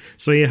expensive. Yes.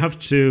 So you have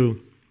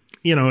to,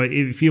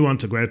 if you want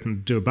to go out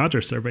and do a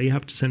badger survey, you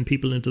have to send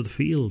people into the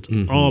field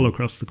all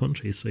across the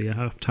country. So you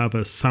have to have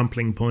a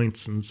sampling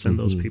points and send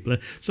those people out.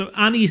 So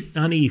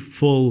any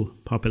full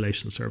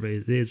population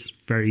survey is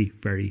very,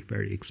 very,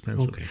 very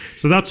expensive. Okay.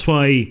 So that's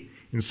why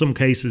in some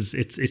cases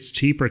it's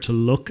cheaper to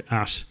look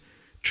at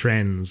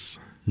trends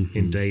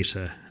in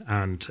data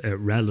and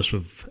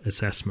relative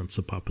assessments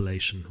of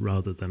population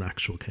rather than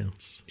actual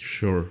counts.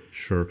 Sure.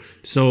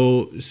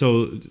 So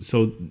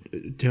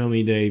tell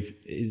me, Dave,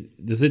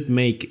 does it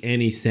make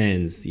any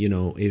sense,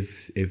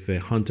 if a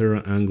hunter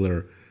or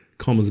angler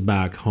comes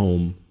back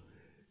home,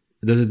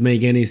 does it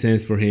make any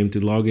sense for him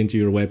to log into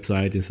your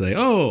website and say,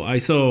 oh, I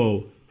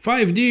saw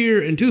 5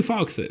 deer and 2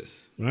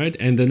 foxes, right?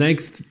 And the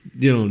next,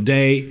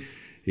 day,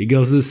 he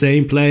goes to the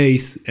same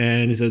place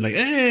and he says, like,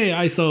 hey,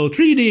 I saw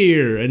 3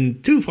 deer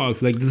and 2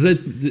 foxes. Like,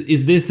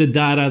 is this the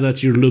data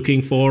that you're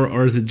looking for,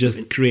 or is it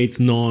just creates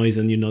noise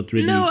and you're not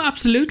really? No,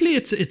 absolutely.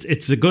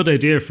 It's a good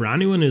idea for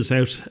anyone who's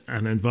out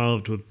and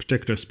involved with a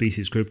particular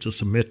species group to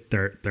submit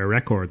their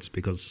records,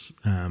 because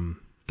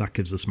that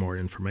gives us more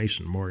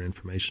information. More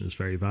information is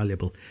very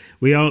valuable.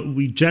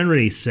 We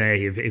generally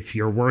say if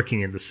you're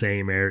working in the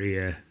same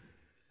area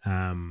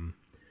on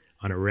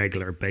a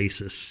regular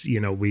basis,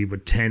 we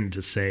would tend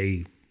to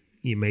say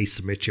you may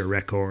submit your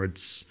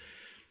records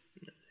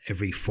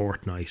every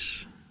fortnight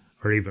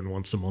or even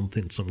once a month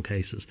in some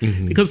cases,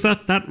 because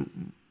that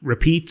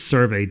repeat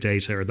survey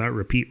data or that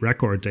repeat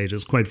record data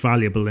is quite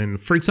valuable in,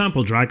 for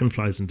example,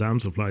 dragonflies and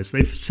damselflies.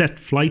 They've set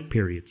flight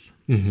periods.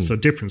 So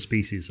different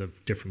species have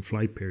different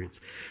flight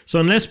periods. So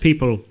unless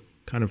people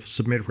kind of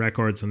submit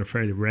records on a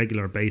fairly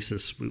regular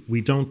basis,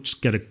 we don't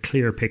get a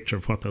clear picture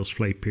of what those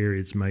flight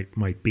periods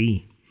might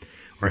be,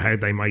 or how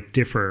they might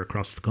differ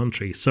across the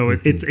country. So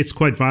it's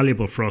quite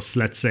valuable for us.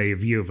 Let's say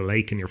if you have a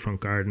lake in your front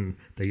garden,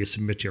 that you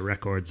submit your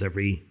records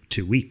every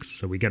 2 weeks.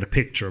 So we get a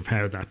picture of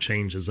how that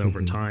changes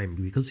over time,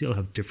 because you'll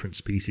have different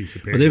species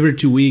appearing. But every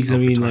 2 weeks, I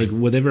mean, time. like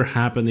whatever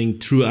happening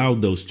throughout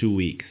those 2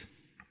 weeks.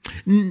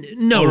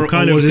 No, or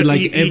was it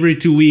like every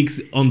 2 weeks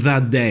on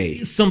that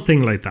day?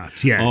 Something like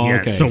that, yeah. Oh,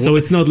 yeah. okay. So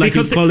it's not like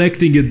you're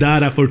collecting your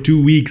data for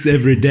 2 weeks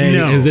every day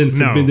and then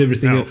submit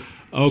everything. No.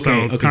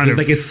 Okay, so it's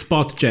like a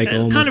spot check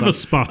almost. Kind of a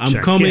spot check.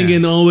 I'm coming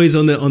in always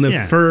on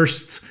the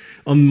first,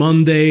 on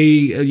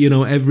Monday,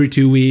 every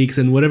 2 weeks,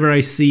 and whatever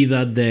I see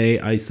that day,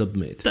 I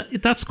submit.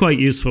 That's quite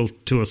useful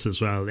to us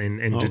as well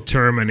in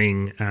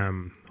determining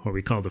what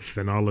we call the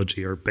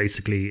phenology, or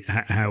basically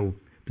how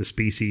the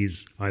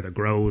species either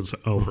grows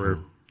over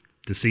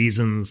the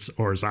seasons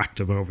or is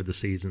active over the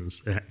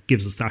seasons. It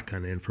gives us that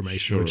kind of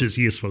information, which is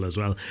useful as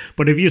well.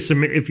 But if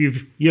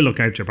you look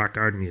out your back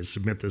garden, you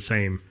submit the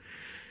same.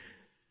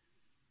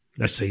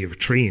 Let's say you have a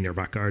tree in your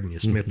back garden, you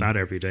submit that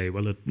every day.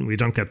 Well, we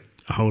don't get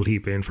a whole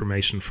heap of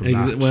information from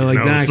that. Well,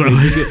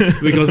 exactly. So.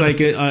 Because I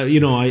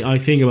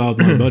think about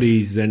my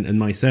buddies and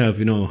myself,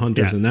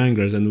 hunters and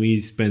anglers, and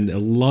we spend a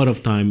lot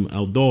of time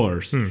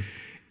outdoors.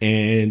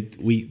 And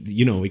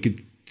we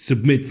could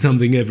submit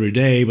something every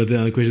day, but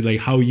then the question, like,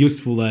 how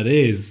useful that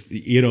is,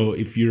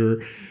 if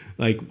you're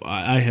like,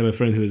 I have a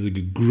friend who is a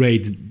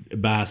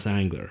great bass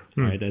angler,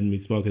 right? And we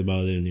spoke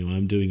about it, and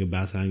I'm doing a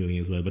bass angling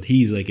as well, but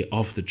he's like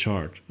off the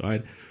chart,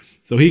 right?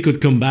 So he could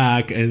come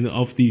back and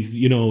of these,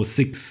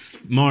 6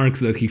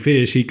 marks that he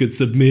fished, he could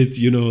submit,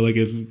 like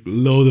a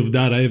load of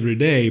data every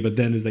day. But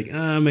then it's like,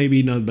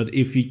 maybe not. But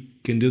if he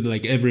can do it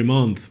like every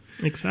month.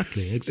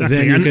 Exactly.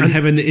 Then you can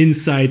have an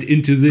insight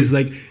into this.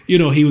 Like,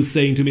 he was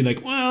saying to me,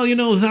 like, well,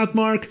 that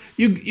mark,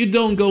 you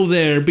don't go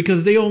there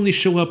because they only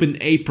show up in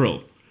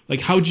April. Like,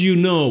 how do you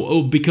know?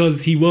 Oh,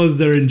 because he was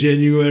there in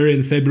January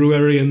and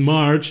February and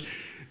March,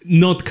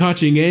 not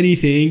catching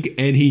anything,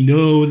 and he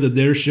knows that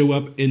they show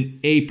up in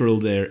April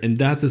there, and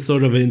that's the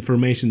sort of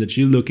information that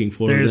you're looking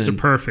for. There's a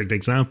perfect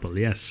example,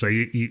 yes. So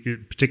you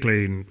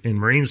particularly in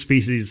marine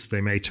species,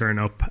 they may turn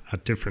up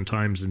at different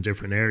times in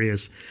different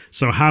areas.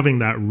 So having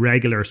that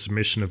regular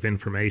submission of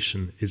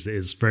information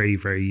is very,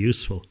 very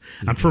useful.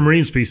 And for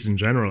marine species in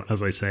general,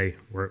 as I say,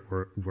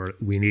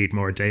 we need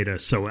more data.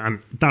 So,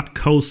 and that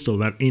coastal,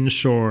 that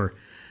inshore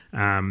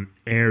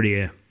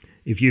area,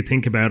 if you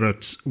think about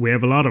it, we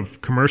have a lot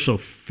of commercial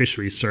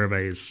fishery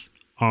surveys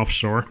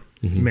offshore,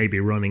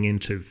 maybe running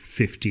into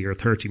 50 or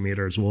 30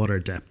 meters water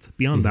depth.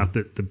 Beyond that,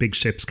 the big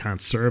ships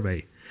can't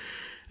survey.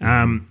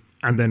 And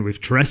then we've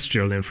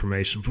terrestrial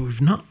information, but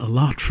we've not a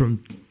lot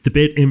from the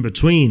bit in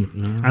between.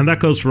 And that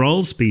goes for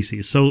all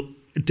species. So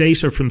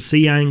data from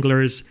sea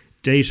anglers,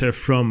 data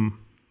from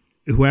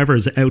whoever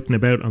is out and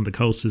about on the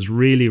coast is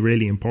really,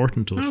 really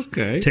important to us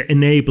to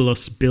enable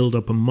us build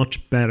up a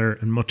much better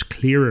and much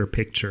clearer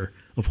picture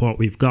of what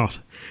we've got.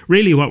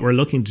 Really what we're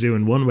looking to do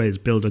in one way is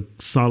build a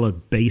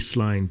solid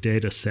baseline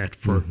data set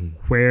for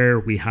where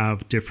we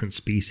have different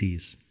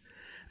species,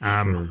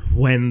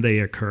 when they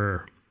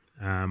occur,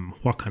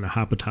 what kind of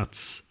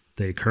habitats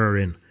they occur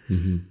in.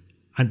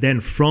 And then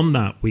from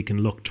that, we can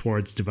look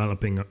towards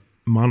developing a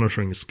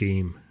monitoring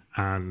scheme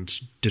and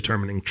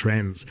determining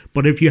trends.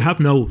 But if you have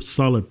no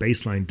solid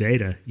baseline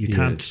data, you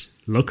can't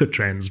look at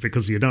trends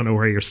because you don't know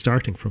where you're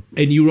starting from.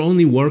 And you're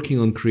only working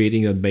on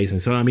creating that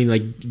baseline. So, I mean,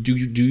 like, do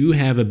you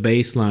have a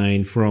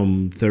baseline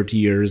from 30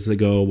 years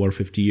ago or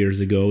 50 years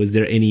ago? Is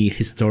there any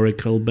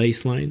historical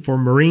baseline? For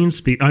marine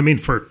species, I mean,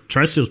 for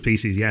terrestrial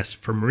species, yes.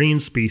 For marine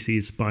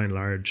species, by and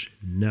large,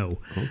 no.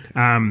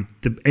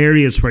 The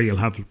areas where you'll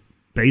have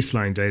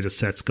baseline data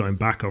sets going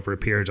back over a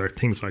period are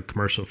things like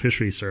commercial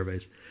fishery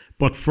surveys.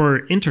 But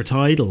for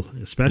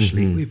intertidal,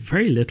 especially, we have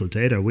very little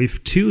data. We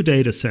have 2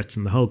 data sets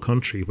in the whole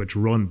country which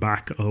run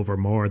back over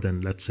more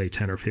than, let's say,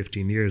 10 or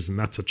 15 years. And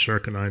that's at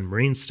Sherkinine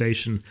Marine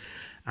Station.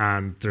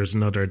 And there's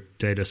another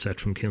data set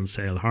from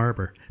Kinsale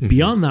Harbour.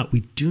 Beyond that, we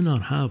do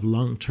not have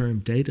long-term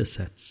data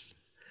sets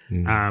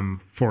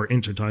for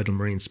intertidal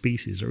marine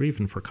species, or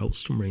even for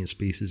coastal marine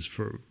species,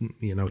 for,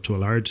 you know, to a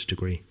large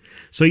degree.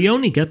 So you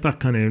only get that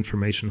kind of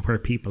information where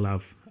people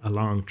have a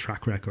long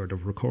track record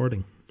of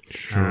recording.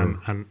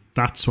 And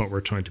that's what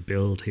we're trying to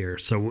build here.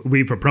 So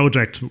we've a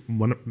project,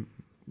 one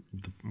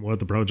of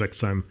the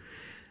projects I'm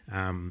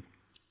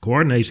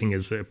coordinating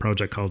is a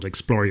project called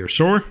Explore Your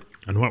Shore.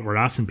 And what we're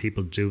asking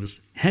people to do is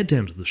head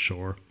down to the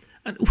shore,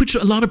 which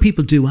a lot of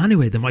people do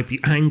anyway. They might be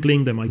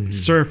angling, they might be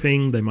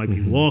surfing, they might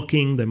be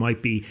walking, they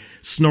might be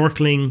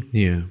snorkeling.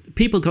 Yeah.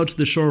 People go to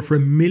the shore for a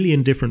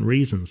million different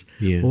reasons.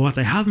 Yeah. But what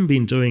they haven't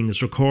been doing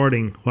is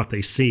recording what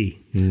they see.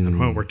 And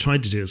what we're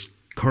trying to do is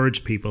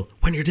encourage people,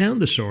 when you're down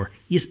the shore,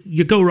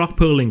 you go rock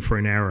pooling for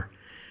an hour.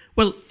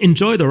 Well,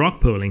 enjoy the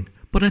rock pooling,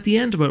 but at the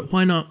end of it,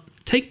 why not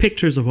take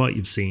pictures of what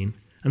you've seen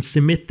and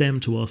submit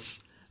them to us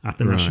at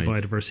the National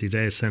Biodiversity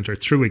Data Centre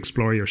through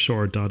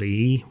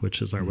exploreyoursshore.ie,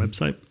 which is our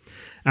website.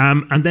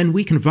 And then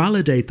we can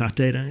validate that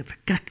data.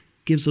 That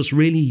gives us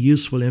really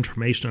useful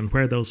information on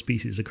where those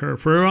species occur.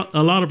 For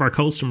a lot of our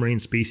coastal marine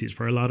species,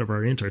 for a lot of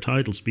our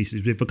intertidal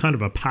species, we have a kind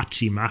of a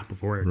patchy map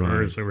of where it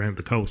occurs around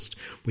the coast.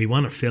 We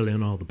want to fill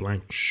in all the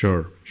blanks.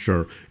 Sure.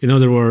 In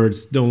other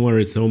words, don't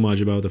worry so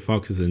much about the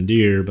foxes and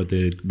deer, but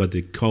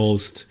the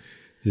coast,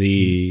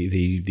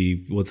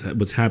 the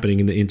what's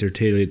happening in the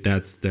intertidal,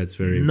 that's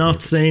very not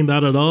important. Saying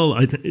that at all.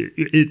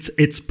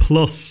 It's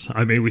plus.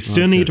 I mean, we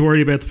still need to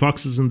worry about the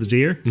foxes and the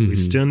deer. We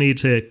still need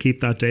to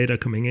keep that data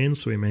coming in,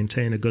 so we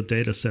maintain a good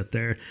data set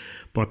there.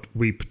 But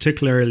we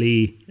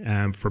particularly,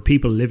 for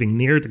people living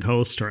near the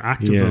coast or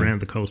active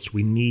around the coast,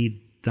 we need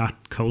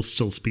that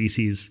coastal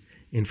species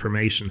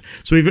information.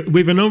 So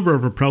we've a number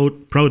of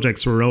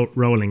projects we're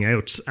rolling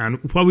out, and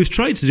what we've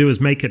tried to do is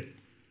make it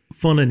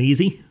fun and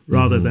easy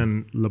rather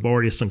than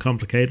laborious and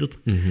complicated.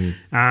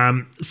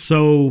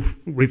 So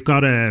we've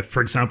got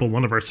for example,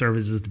 one of our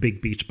surveys is the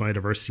Big Beach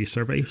Biodiversity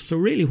Survey. So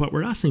really what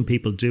we're asking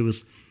people to do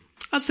is,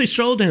 as they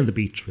stroll down the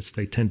beach, which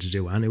they tend to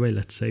do anyway,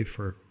 let's say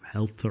for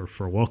health or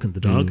for walking the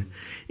dog,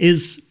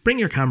 is bring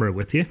your camera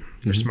with you,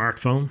 your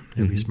smartphone.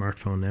 Every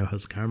smartphone now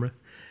has a camera.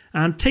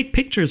 And take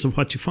pictures of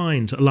what you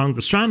find along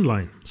the strand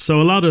line.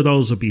 So a lot of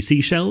those will be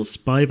seashells,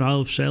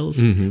 bivalve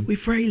shells.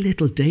 We've very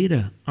little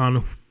data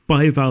on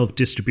bivalve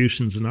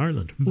distributions in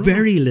Ireland.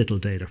 Very little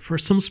data. For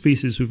some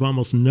species, we've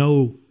almost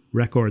no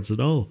records at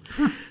all.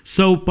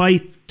 So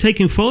by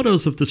taking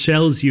photos of the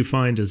shells you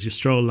find as you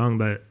stroll along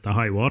the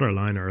high water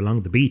line or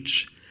along the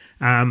beach,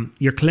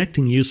 you're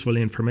collecting useful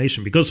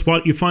information, because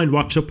what you find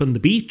washed up on the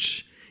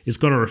beach is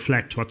going to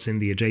reflect what's in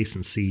the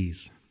adjacent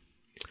seas.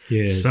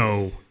 Yes.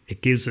 So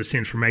it gives us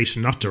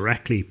information, not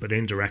directly, but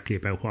indirectly,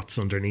 about what's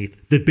underneath,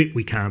 the bit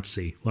we can't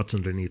see, what's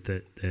underneath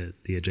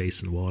the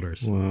adjacent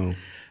waters. Wow.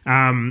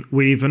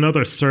 We've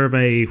another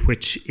survey,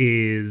 which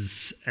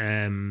is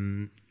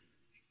our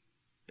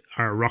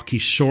Rocky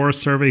Shore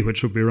survey,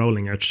 which will be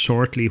rolling out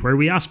shortly, where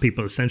we ask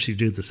people essentially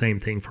to do the same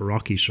thing for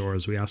rocky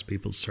shores. We ask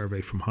people to survey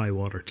from high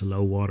water to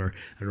low water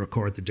and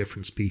record the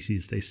different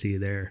species they see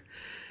there.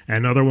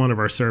 Another one of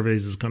our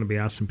surveys is going to be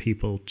asking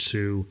people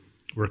to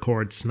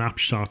record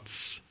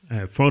snapshots,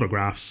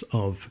 photographs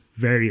of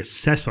various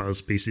sessile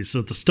species.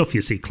 So the stuff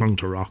you see clung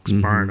to rocks,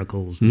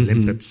 barnacles,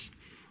 limpets,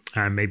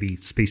 and maybe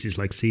species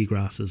like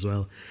seagrass as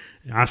well.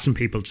 Asking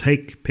people to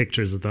take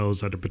pictures of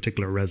those at a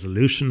particular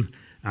resolution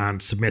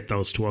and submit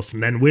those to us.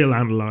 And then we'll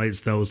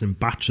analyze those in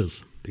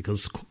batches,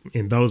 because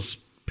in those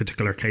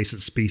particular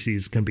cases,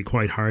 species can be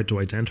quite hard to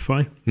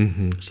identify.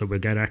 So we'll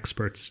get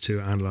experts to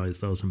analyze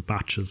those in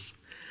batches.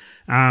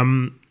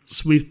 So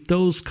we've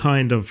those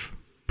kind of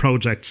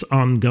projects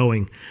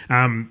ongoing.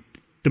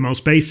 The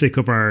most basic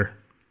of our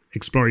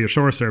Explore Your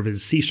Shore service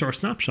is seashore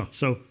snapshots.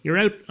 So you're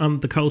out on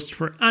the coast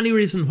for any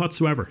reason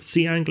whatsoever,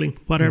 sea angling,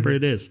 whatever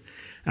it is.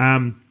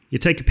 You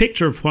take a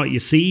picture of what you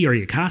see or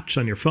you catch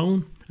on your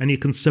phone, and you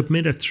can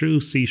submit it through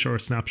seashore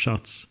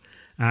snapshots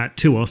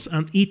to us,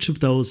 and each of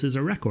those is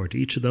a record.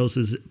 Each of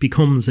those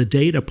becomes a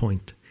data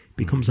point,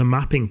 becomes a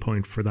mapping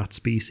point for that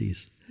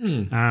species.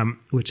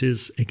 Which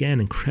is, again,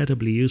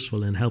 incredibly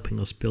useful in helping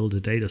us build a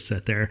data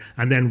set there.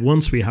 And then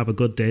once we have a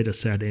good data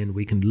set in,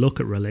 we can look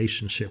at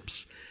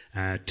relationships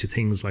to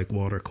things like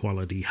water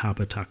quality,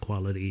 habitat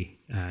quality,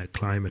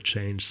 climate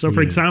change. So,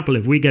 for example,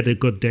 if we get a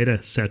good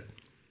data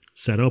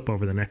set up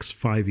over the next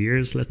 5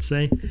 years, let's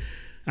say,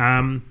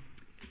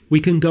 we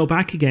can go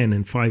back again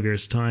in 5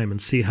 years' time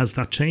and see, has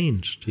that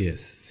changed?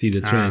 Yes, see the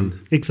trend.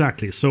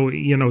 Exactly. So,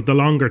 the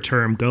longer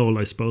term goal,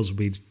 I suppose, would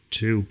be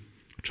to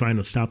try and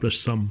establish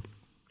some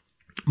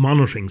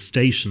monitoring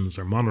stations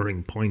or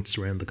monitoring points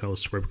around the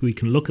coast where we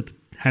can look at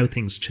how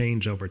things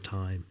change over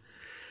time,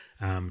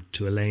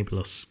 to enable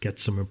us get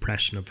some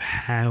impression of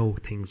how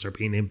things are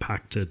being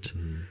impacted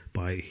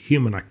by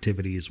human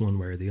activities one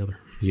way or the other.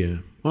 Yeah.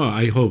 Well,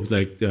 I hope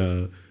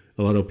a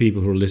lot of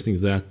people who are listening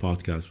to that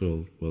podcast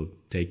will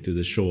take to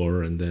the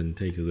shore and then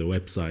take to the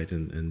website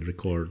and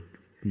record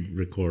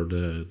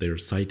their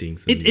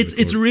sightings.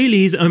 It's really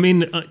easy. I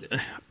mean,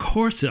 of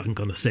course I'm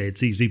going to say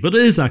it's easy, but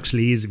it is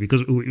actually easy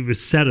because we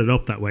set it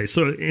up that way.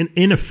 So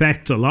in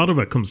effect, a lot of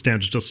it comes down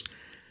to just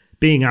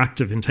being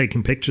active and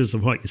taking pictures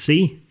of what you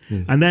see.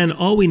 And then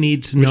all we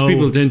need to know... Which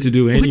people tend to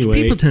do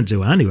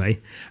anyway.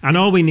 And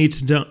all we need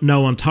to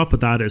know on top of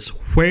that is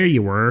where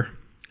you were,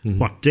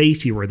 what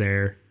date you were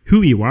there,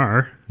 who you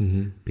are,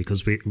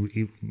 because we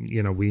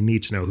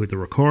need to know who the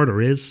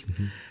recorder is.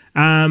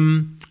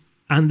 And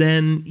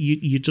then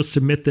you just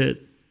submit the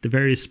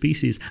various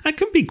species. It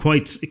can be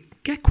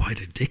get quite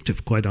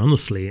addictive, quite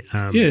honestly.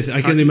 Yes,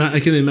 I can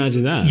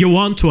imagine that. You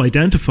want to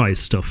identify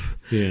stuff.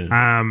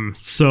 Yeah.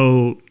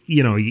 So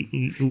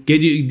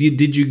did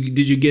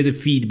you get a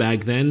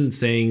feedback then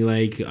saying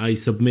like, I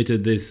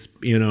submitted this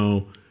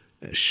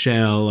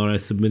shell, or I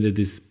submitted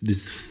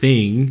this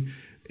thing,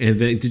 and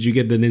then did you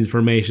get that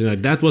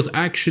information that was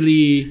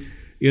actually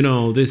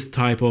this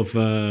type of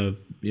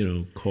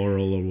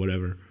coral or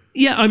whatever?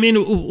 Yeah, I mean,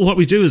 what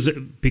we do is,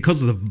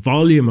 because of the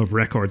volume of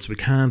records, we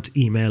can't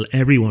email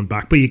everyone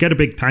back, but you get a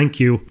big thank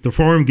you. The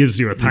forum gives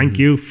you a thank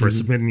you for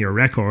submitting your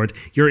record.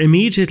 You're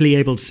immediately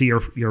able to see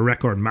your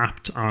record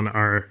mapped on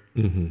our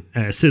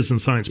Citizen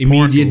Science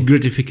portal. Immediate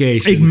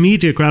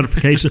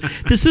gratification.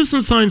 The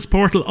Citizen Science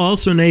portal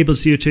also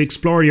enables you to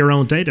explore your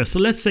own data. So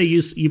let's say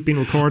you've been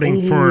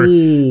recording for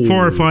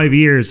 4 or 5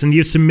 years and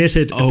you've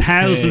submitted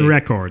 1,000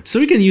 records. So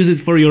you can use it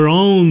for your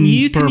own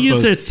You purpose. can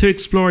use it to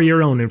explore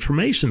your own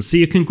information. So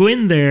you can go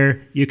in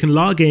there, you can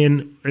log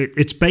in.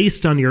 It's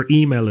based on your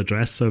email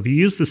address. So if you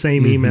use the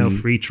same email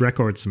for each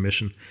record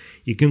submission,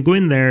 you can go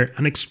in there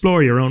and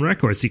explore your own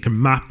records. You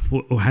can map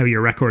how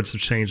your records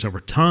have changed over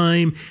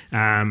time.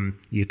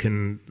 You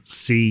can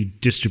see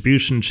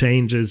distribution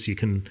changes. You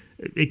can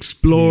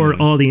explore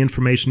all the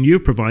information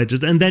you've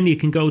provided. And then you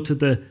can go to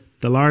the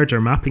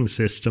larger mapping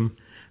system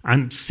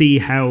and see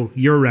how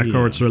your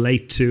records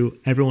relate to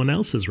everyone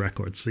else's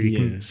records. So you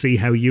can see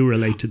how you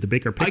relate to the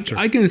bigger picture.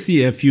 I can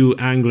see a few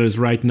anglers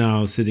right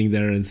now sitting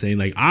there and saying,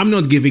 like, I'm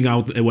not giving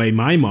away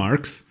my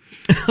marks.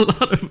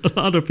 A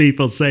lot of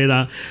people say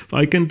that, but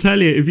I can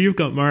tell you, if you've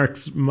got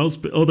marks,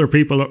 most other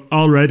people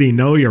already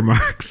know your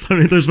marks. I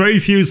mean, there's very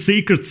few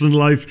secrets in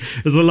life.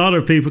 There's a lot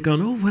of people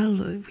going, oh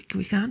well,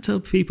 we can't tell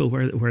people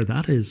where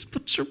that is,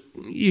 but sure,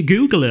 you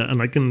Google it,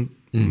 and I can,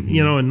 in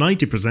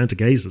 90% of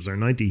cases or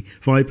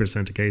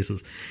 95% of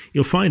cases,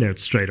 you'll find out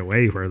straight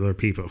away where other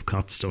people have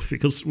caught stuff,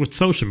 because with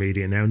social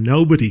media now,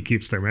 nobody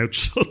keeps their mouth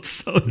shut,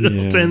 so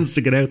it tends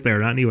to get out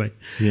there anyway.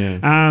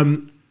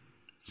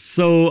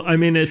 So I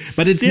mean, it's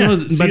not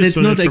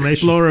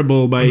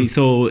explorable by.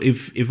 So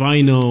if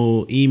I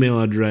know email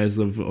address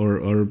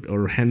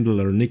or handle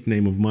or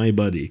nickname of my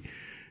buddy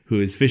who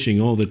is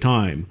fishing all the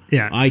time,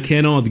 I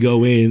cannot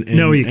go in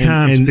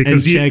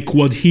and check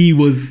what he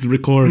was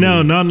recording.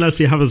 No, not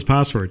unless you have his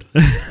password.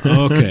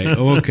 Okay.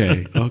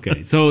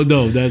 So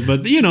no,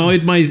 but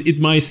it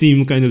might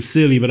seem kind of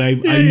silly, but I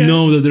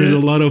know that there's a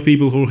lot of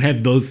people who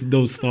have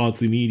those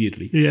thoughts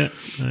immediately. Yeah.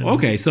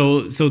 Okay.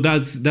 So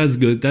that's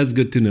good. That's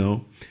good to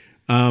know.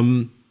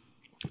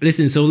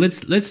 Listen, so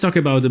let's talk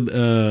about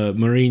the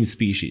marine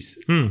species.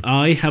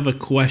 I have a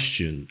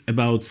question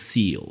about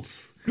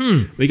seals.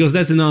 Because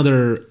that's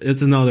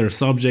another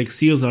subject.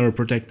 Seals are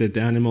protected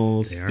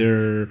animals.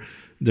 Their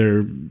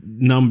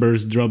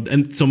numbers dropped,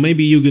 and so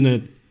maybe you're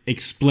gonna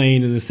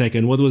explain in a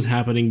second what was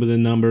happening with the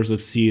numbers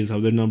of seals, how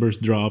their numbers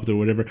dropped or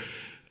whatever.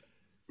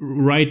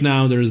 Right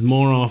now, there's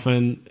more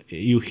often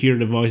you hear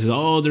the voices,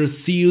 oh, there's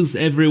seals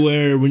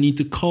everywhere, we need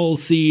to call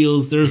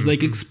seals, there's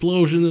like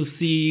explosion of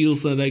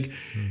seals, and like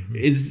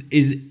is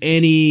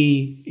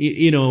any,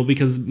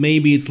 because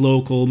maybe it's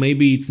local,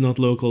 maybe it's not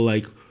local,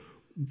 like,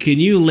 can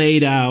you lay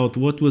it out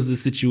what was the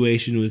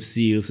situation with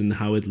seals and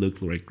how it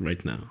looks like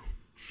right now?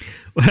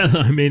 Well,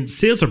 I mean,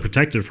 seals are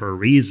protected for a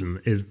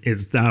reason,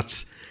 is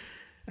that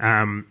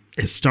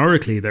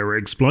historically they were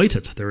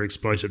exploited. They were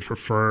exploited for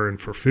fur and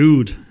for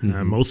food,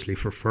 mostly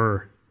for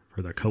fur,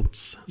 for their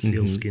coats.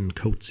 Seal skin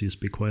coats used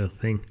to be quite a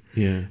thing.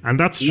 Yeah. And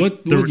that's...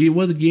 What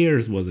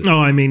years was it?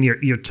 No, I mean,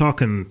 you're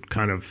talking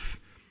kind of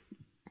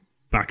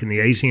back in the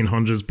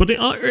 1800s, but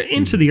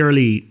into the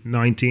early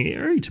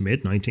to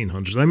mid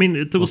 1900s. I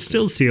mean, there was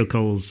still seal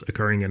culls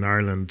occurring in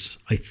Ireland,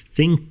 I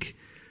think,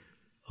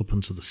 up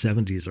until the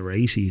 70s or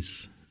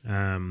 80s.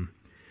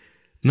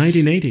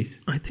 1980s?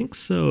 I think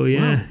so,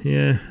 yeah. Wow.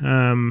 Yeah.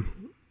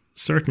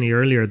 Certainly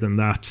earlier than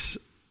that.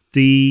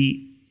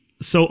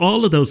 So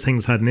all of those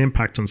things had an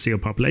impact on seal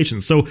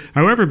populations. So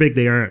however big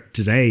they are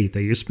today,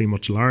 they used to be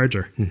much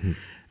larger.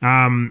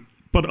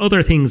 But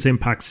other things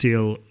impact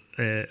seal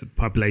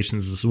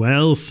populations as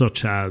well,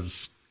 such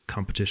as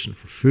competition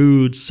for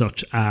food,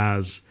 such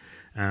as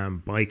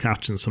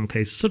bycatch in some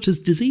cases, such as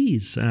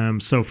disease.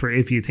 So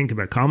if you think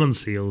about common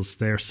seals,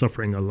 they're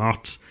suffering a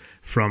lot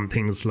from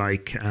things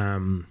like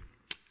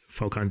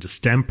Focine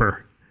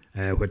distemper,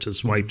 which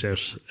has wiped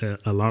out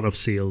a lot of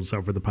seals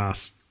over the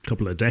past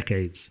couple of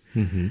decades.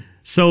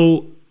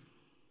 So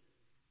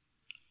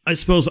I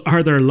suppose,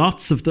 are there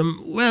lots of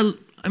them? Well,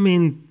 I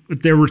mean,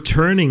 they're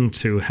returning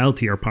to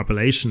healthier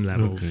population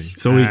levels.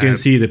 So we can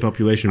see the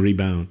population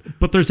rebound.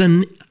 But there's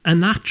a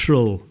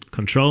natural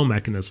control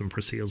mechanism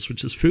for seals,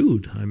 which is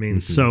food. I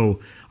mean, so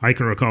I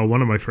can recall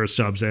one of my first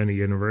jobs out of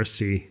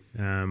university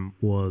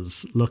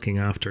was looking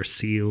after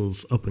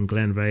seals up in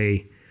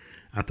Glenveigh.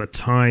 At the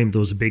time, there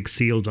was a big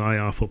seal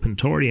die-off up in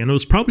Tory, and it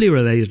was probably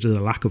related to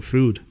the lack of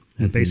food.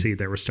 Basically,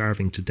 they were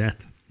starving to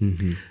death.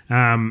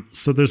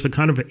 So there's a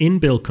kind of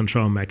inbuilt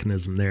control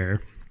mechanism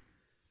there.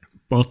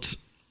 But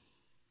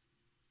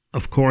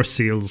of course,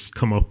 seals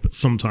come up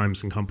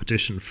sometimes in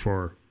competition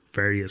for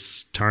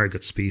various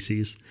target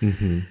species.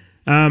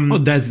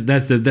 That's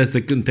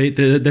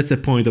a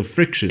point of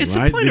friction, it's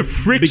right? It's a point of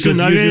friction.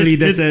 Because usually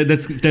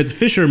that's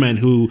fishermen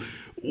who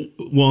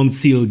want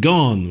seal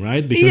gone,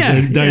 right? Because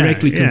they're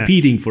directly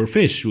competing for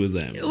fish with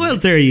them. Well,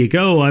 there you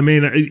go. I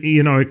mean,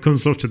 it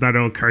comes up to that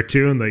old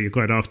cartoon that you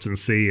quite often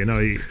see,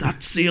 that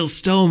seal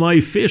stole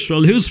my fish.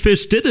 Well, whose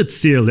fish did it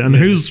steal? And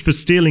who's for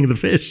stealing the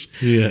fish?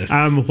 Yes.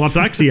 What's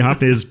actually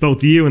happening is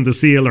both you and the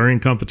seal are in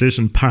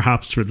competition,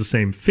 perhaps for the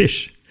same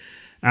fish.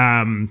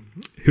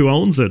 Who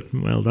owns it?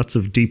 Well, that's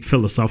a deep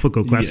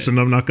philosophical question.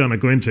 I'm not going to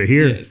go into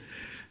here.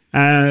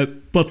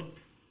 But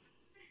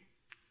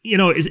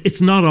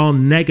it's not all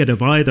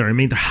negative either. I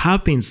mean, there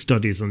have been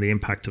studies on the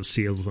impact of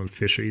seals on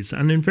fisheries,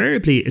 and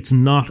invariably it's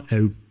not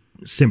a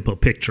simple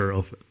picture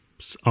of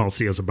all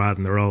seals are bad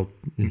and they're all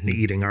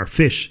eating our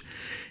fish.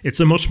 It's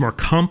a much more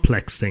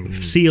complex thing.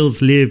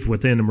 Seals live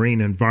within a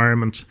marine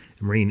environment,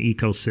 a marine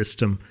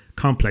ecosystem,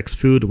 complex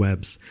food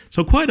webs.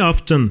 So quite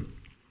often,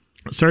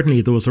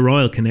 certainly there was a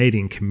Royal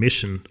Canadian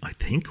Commission, I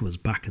think it was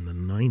back in the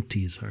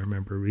 90s, I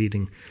remember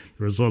reading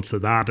the results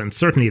of that, and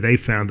certainly they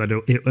found that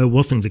it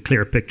wasn't a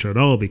clear picture at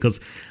all,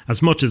 because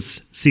as much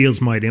as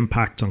seals might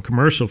impact on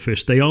commercial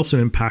fish, they also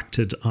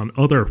impacted on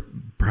other,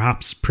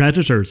 perhaps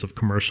predators of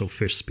commercial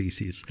fish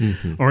species,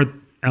 or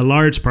a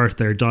large part of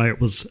their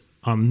diet was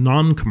on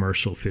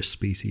non-commercial fish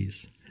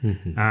species.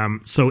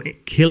 So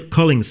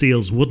culling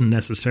seals wouldn't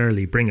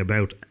necessarily bring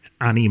about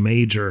any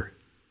major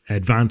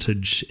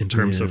advantage in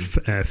terms of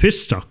fish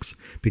stocks,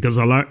 because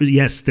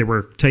they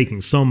were taking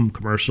some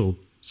commercial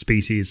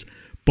species,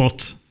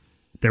 but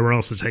they were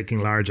also taking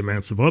large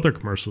amounts of other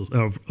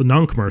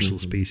non-commercial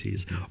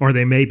species, or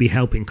they may be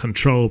helping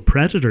control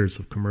predators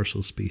of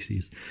commercial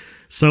species.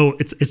 So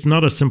it's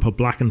not a simple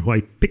black and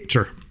white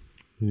picture.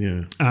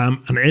 And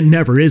it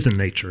never is in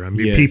nature. I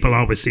mean, people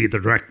always see the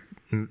direct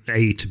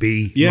A to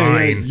B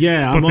line.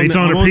 But they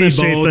don't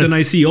appreciate that. And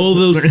I see all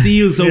those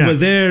seals over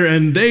there,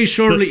 and they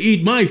surely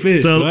eat my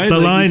fish. The like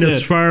line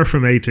is far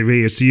from A to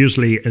B. It's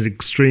usually an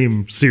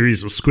extreme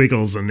series of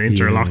squiggles and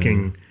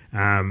interlocking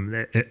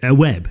a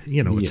web.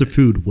 It's a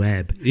food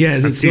web.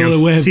 Yes, and it's called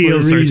a web.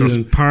 Seals are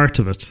just part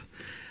of it.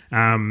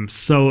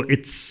 So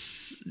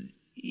it's.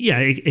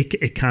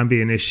 It can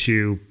be an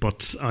issue,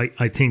 but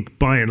I think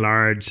by and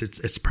large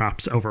it's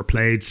perhaps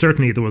overplayed.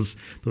 Certainly there was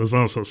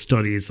also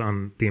studies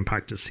on the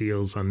impact of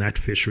seals on net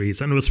fisheries,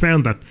 and it was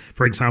found that,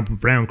 for example,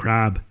 brown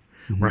crab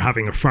were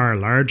having a far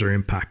larger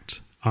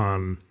impact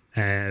on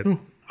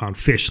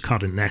fish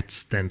caught in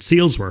nets than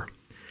seals were.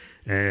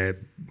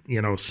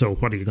 So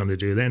what are you going to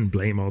do then?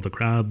 Blame all the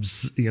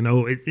crabs?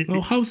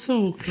 How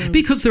so?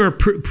 Because they were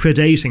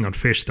predating on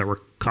fish that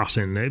were caught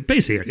in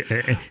basically.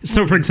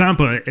 So, for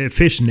example, a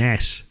fish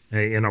net,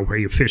 where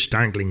you fish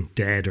dangling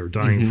dead or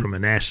dying from a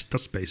net,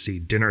 that's basically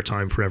dinner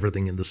time for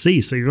everything in the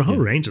sea. So you have a whole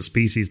range of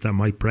species that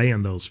might prey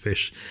on those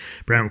fish.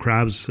 Brown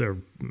crabs or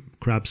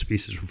crab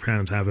species were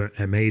found to have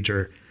a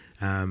major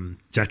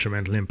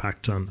detrimental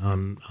impact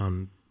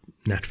on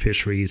net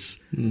fisheries.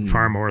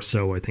 Far more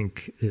so, I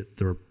think,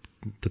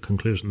 the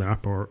conclusion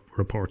of that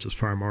report is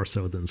far more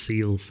so than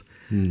seals.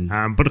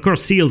 But of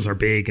course, seals are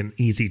big and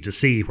easy to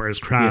see, whereas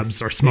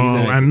crabs are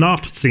small and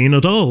not seen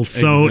at all.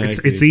 So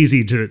it's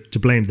easy to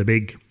blame the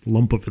big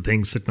lump of a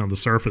thing sitting on the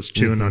surface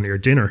chewing on your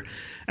dinner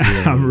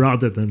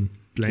rather than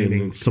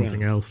blaming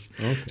something else.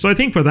 So I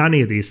think with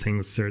any of these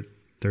things,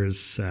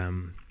 there's a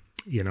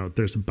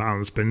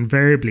balance, but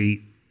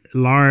invariably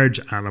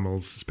large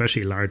animals,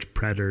 especially large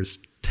predators,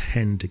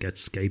 tend to get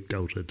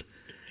scapegoated.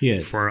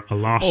 Yes. for a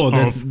lot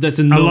that's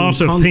a lot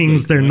of conflict,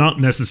 things they're right?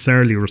 not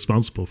necessarily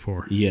responsible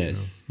for. Yes,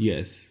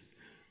 yes.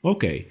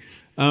 Okay.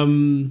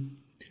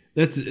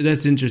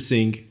 That's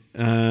interesting.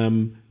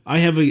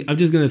 I'm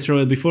just going to throw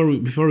it before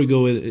we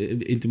go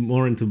into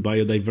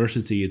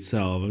biodiversity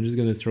itself. I'm just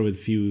going to throw a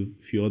few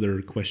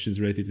other questions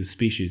related to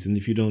species, and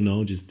if you don't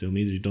know, just tell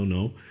me that you don't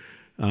know.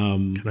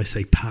 Can I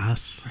say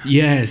pass?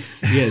 Yes.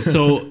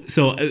 So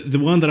the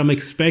one that I'm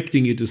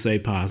expecting you to say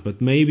pass,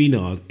 but maybe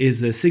not,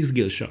 is a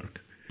six-gill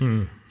shark.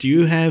 Do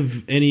you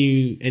have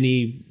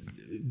any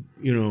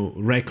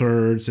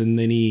records and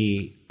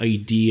any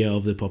idea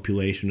of the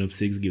population of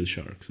six-gill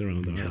sharks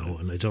around the island? No,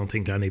 and I don't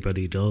think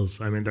anybody does.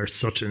 I mean, they're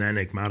such an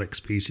enigmatic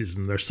species,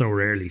 and they're so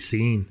rarely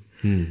seen.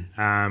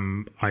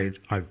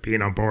 I've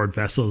been on board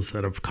vessels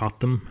that have caught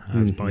them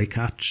as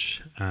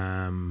bycatch.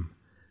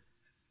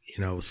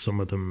 Some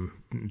of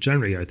them,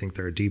 generally, I think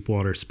they're a deep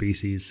water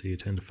species, so you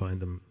tend to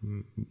find them,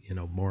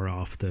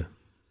 more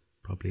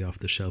probably off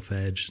the shelf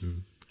edge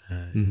and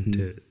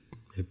into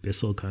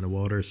abyssal kind of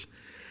waters.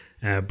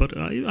 But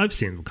I've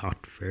seen them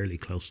caught fairly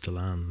close to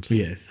land.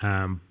 Yes.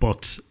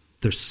 But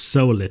there's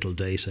so little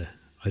data.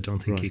 I don't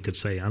think you could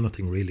say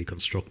anything really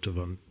constructive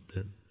on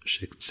the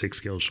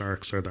six-gill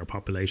sharks or their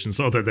populations,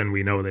 other than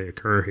we know they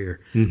occur here.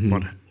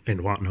 But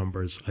in what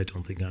numbers, I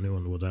don't think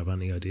anyone would have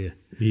any idea.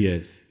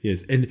 Yes.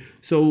 And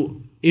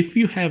so if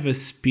you have a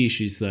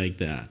species like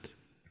that,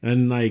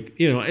 and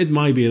it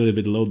might be a little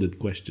bit loaded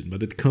question,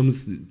 but it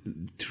comes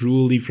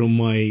truly from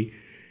my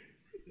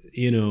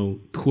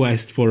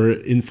quest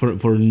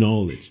for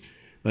knowledge.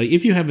 Like,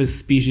 if you have a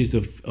species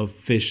of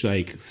fish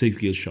like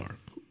six-gill shark,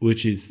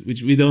 which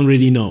we don't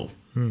really know,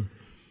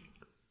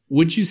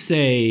 would you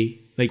say,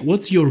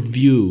 what's your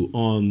view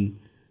on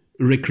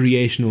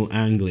recreational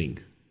angling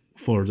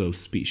for those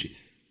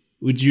species?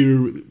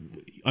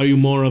 Are you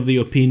more of the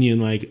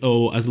opinion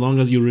as long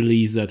as you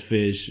release that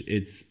fish,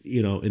 it's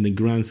in the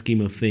grand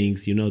scheme of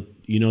things, you're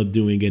not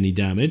doing any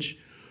damage?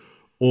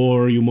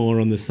 Or are you more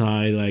on the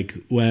side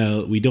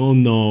we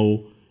don't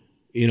know,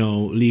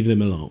 leave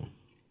them alone?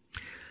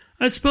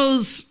 I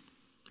suppose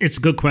it's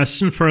a good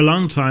question. For a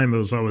long time, it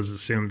was always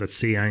assumed that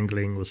sea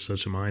angling was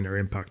such a minor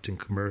impact in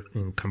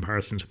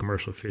comparison to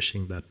commercial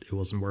fishing that it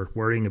wasn't worth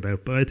worrying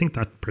about. But I think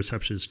that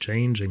perception is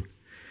changing.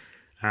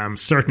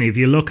 Certainly, if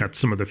you look at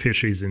some of the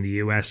fisheries in the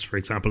US, for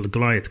example, the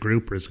Goliath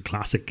grouper is a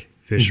classic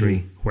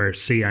fishery where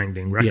sea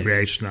angling,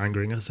 recreational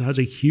angling has had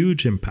a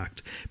huge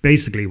impact.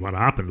 Basically, what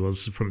happened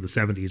was from the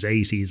 70s,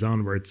 80s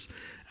onwards,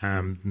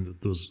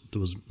 there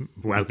was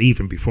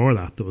even before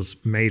that, there was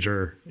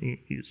major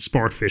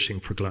sport fishing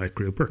for Goliath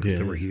grouper because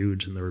they were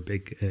huge and they were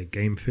big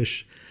game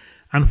fish.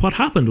 And what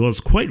happened was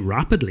quite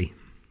rapidly,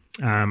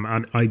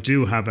 and I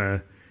do have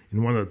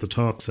in one of the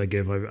talks I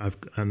give, I've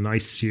a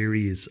nice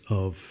series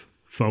of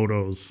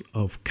photos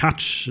of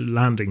catch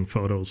landing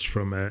photos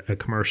from a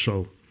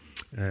commercial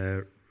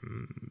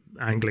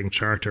angling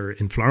charter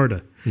in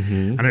Florida,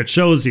 and it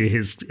shows you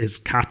his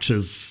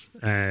catches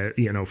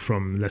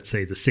from, let's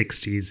say, the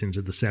 60s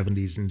into the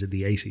 70s into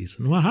the 80s,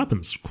 and what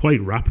happens quite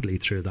rapidly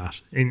through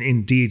that,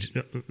 indeed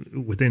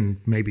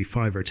within maybe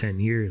 5 or 10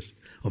 years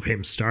of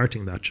him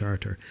starting that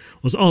charter,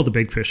 was all the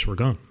big fish were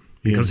gone.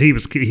 Because he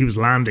was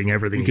landing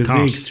everything because he caught.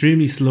 They're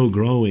extremely slow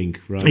growing,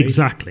 right?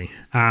 Exactly.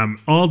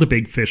 All the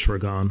big fish were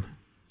gone,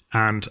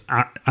 and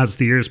as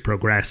the years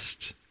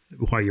progressed,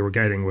 what you were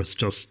getting was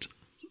just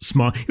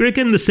small. You were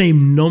getting the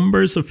same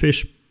numbers of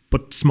fish,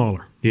 but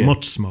smaller,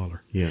 much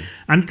smaller. Yeah,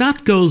 and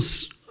that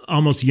goes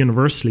almost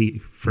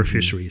universally for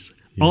fisheries.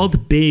 Yeah. All the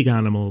big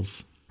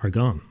animals are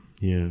gone.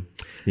 Yeah.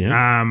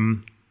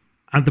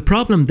 And the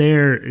problem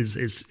there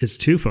is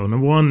twofold.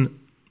 Number one,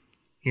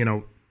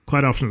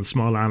 quite often the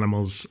small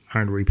animals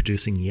aren't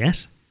reproducing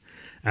yet.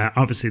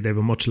 Obviously, they have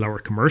a much lower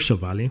commercial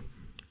value.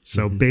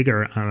 So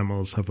bigger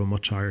animals have a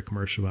much higher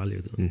commercial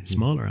value than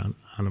smaller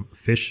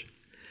fish.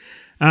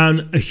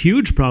 And a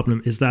huge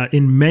problem is that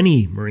in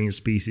many marine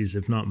species,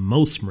 if not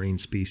most marine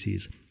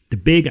species, the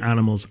big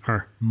animals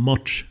are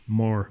much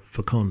more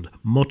fecund,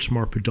 much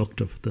more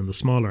productive than the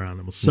smaller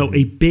animals. So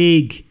a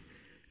big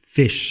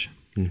fish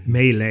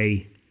may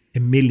lay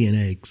 1 million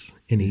eggs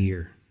in a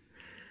year.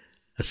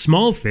 A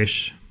small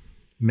fish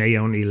may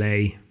only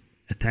lay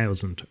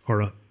 1,000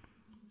 or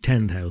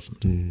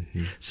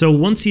 10,000. So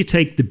once you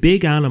take the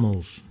big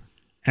animals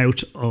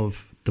out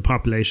of the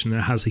population,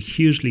 it has a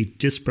hugely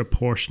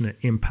disproportionate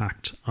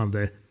impact on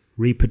the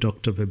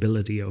reproductive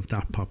ability of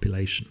that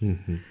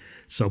population.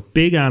 So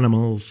big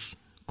animals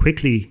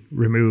quickly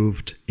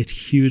removed, it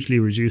hugely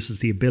reduces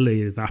the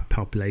ability of that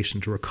population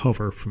to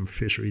recover from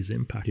fisheries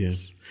impacts. Yeah.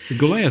 The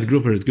Goliath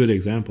grouper is a good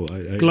example.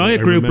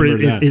 Goliath grouper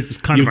is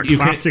kind of a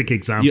classic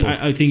example.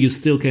 I think you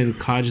still can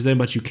catch them,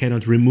 but you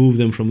cannot remove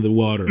them from the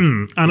water.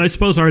 And I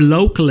suppose our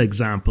local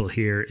example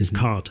here is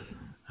cod.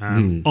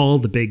 All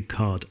the big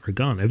cod are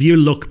gone. If you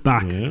look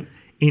back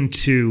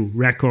into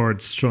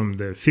records from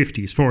the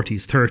 50s,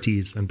 40s,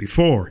 30s and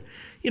before,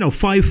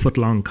 5 foot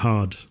long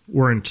cod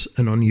weren't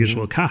an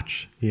unusual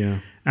catch.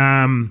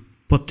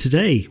 But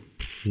today,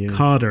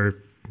 cod are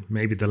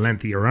maybe the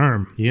length of your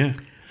arm.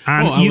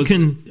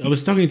 And I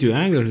was talking to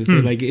anglers and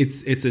said, like,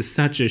 it's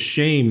such a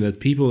shame that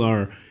people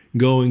are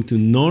going to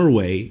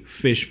Norway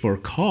fish for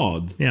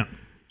cod. Yeah.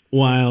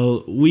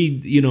 While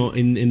we,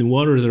 in the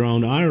waters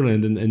around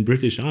Ireland and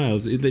British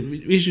Isles,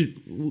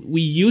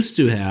 we used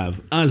to have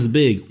as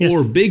big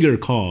or bigger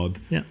cod.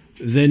 Yeah.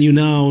 Then you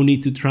now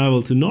need to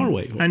travel to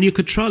Norway. And you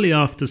could trolley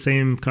off the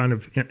same kind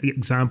of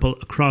example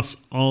across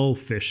all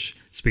fish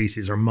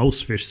species, or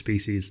most fish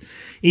species.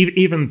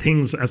 Even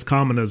things as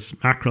common as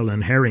mackerel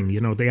and herring,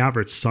 the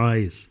average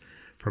size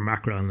for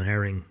mackerel and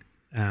herring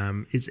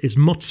is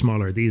much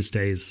smaller these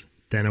days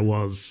than it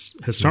was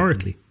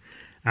historically.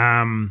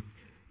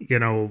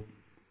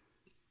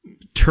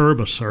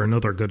 Turbot are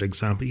another good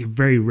example. You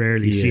very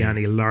rarely see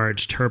any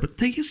large turbot.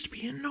 They used to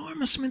be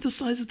enormous. I mean, the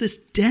size of this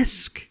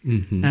desk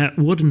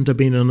wouldn't have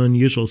been an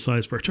unusual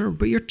size for a turbot.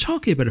 But you're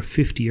talking about a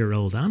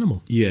 50-year-old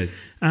animal. Yes.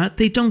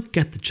 They don't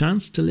get the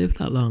chance to live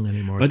that long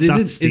anymore. But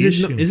is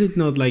it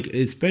not like,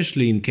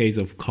 especially in case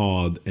of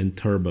cod and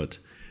turbot,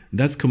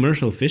 that's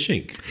commercial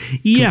fishing?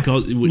 Yeah.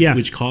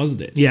 Which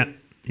caused it. Yeah.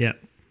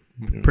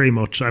 Pretty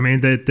much. I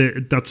mean,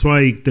 that's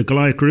why the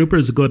Goliath grouper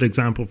is a good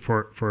example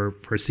for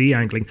sea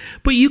angling.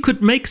 But you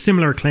could make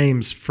similar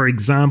claims, for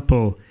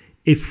example,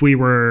 if we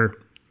were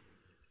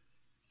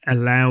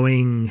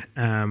allowing,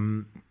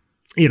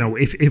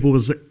 if it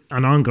was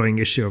an ongoing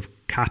issue of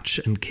catch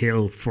and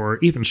kill for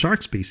even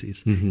shark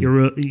species,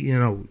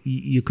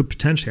 you could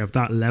potentially have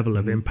that level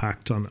of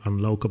impact on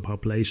local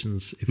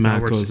populations. If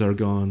Macos are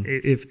gone.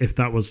 If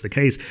that was the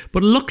case.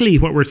 But luckily,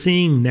 what we're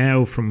seeing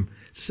now from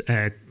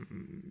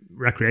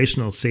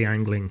recreational sea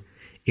angling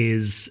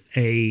is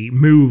a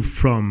move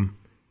from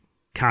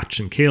catch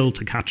and kill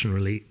to catch and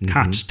release,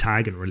 catch,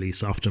 tag and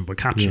release often, but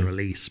catch and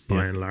release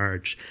by and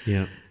large.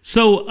 Yeah.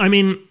 So, I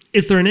mean,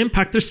 is there an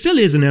impact? There still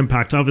is an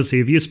impact.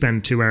 Obviously, if you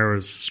spend 2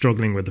 hours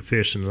struggling with the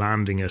fish and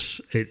landing it,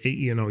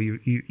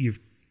 you've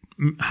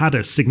had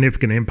a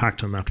significant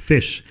impact on that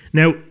fish.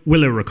 Now,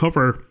 will it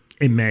recover?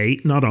 It may.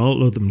 Not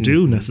all of them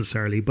do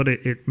necessarily, but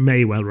it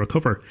may well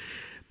recover.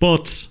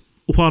 But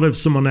what if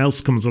someone else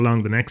comes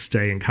along the next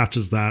day and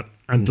catches that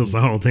and does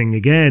the whole thing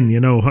again?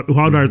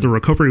 What are the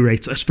recovery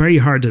rates? It's very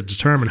hard to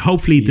determine.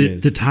 Hopefully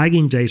the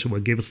tagging data will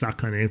give us that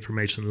kind of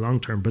information long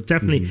term, but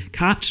definitely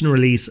catch and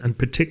release, and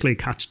particularly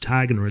catch,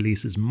 tag and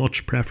release, is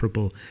much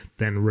preferable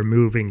than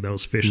removing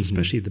those fish,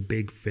 especially the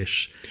big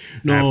fish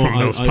from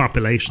those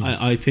populations.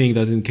 I think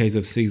that in case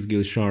of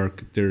six-gill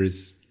shark, there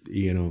is,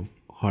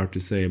 hard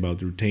to say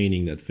about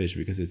retaining that fish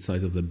because it's the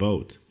size of the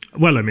boat.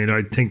 Well, I mean,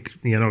 I think,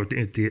 you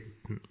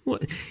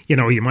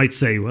might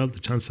say, well, the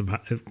chance of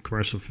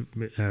commercial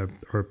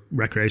or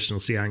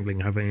recreational sea angling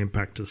having an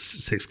impact to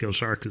six-gill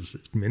shark is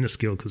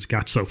minuscule because you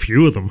catch so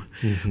few of them.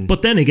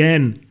 But then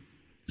again,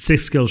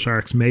 six-gill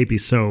sharks may be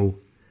so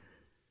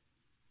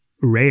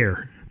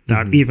rare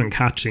that even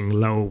catching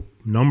low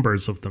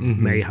numbers of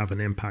them may have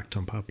an impact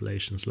on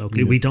populations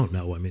locally. We don't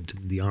know. I mean,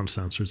 the honest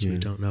answer is we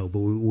don't know, but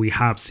we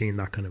have seen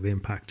that kind of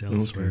impact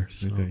elsewhere.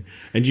 Okay.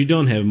 And you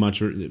don't have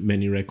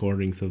many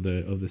recordings of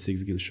the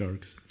six-gill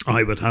sharks?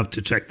 I would have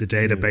to check the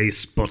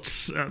database,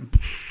 but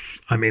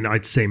I mean,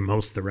 I'd say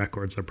most of the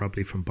records are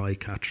probably from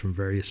bycatch from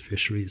various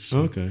fisheries.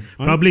 So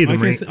probably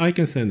I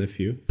can send a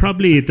few.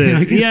 Probably the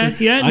I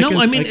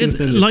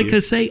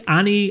say,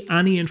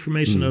 any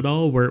information at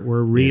all, we're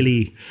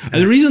really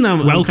and the reason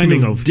I'm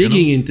welcoming kind of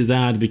digging into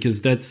that, because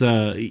that's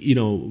my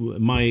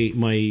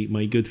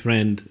good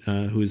friend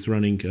who is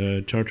running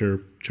a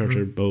charter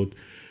boat.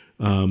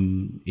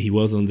 He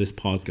was on this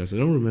podcast. I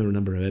don't remember the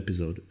number of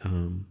episode.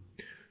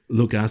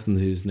 Luke Aston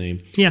is his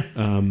name. Yeah.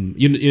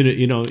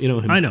 You know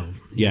him. I know.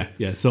 Yeah.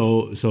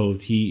 So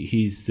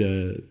he's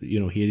he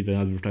even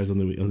advertised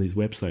on his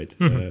website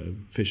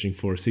fishing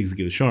for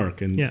six-gill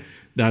shark, and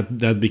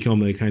that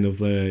become a kind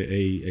of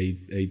a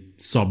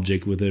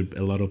subject with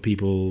a lot of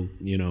people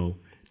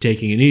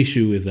taking an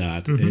issue with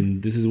that,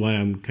 and this is why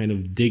I'm kind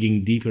of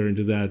digging deeper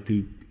into that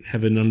to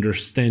have an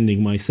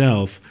understanding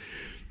myself.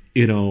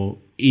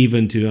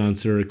 Even to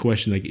answer a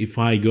question like, if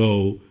I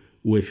go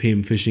with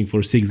him fishing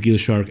for six-gill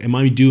shark, am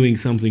I doing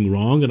something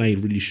wrong and I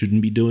really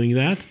shouldn't be doing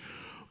that,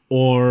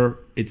 or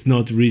it's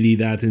not really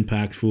that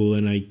impactful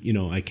and I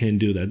can't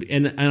do that?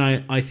 And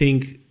I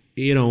think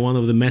one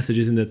of the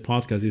messages in that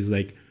podcast is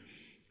like,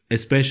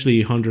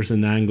 especially hunters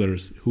and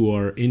anglers who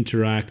are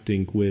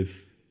interacting with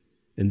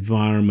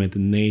environment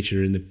and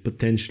nature in a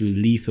potentially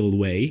lethal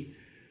way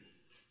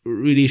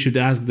really should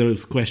ask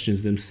those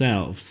questions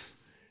themselves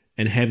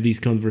and have these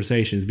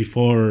conversations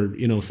before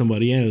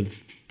somebody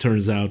else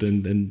turns out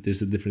and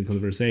there's a different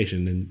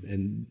conversation,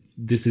 and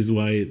this is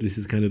why this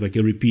is kind of like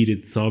a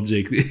repeated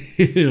subject.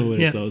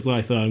 So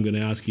I thought I'm going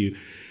to ask you,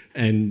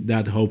 and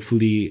that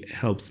hopefully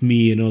helps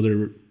me and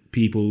other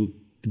people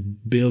to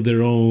build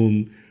their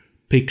own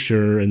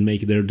picture and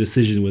make their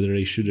decision whether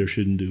they should or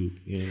shouldn't do.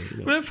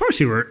 Well,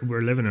 unfortunately,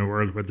 we're living in a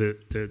world where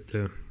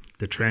the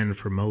trend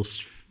for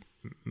most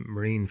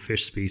marine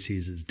fish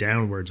species is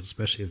downward,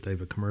 especially if they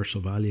have a commercial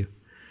value.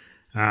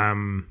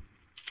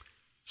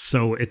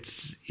 So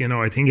it's,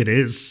 I think it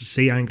is,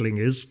 sea angling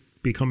is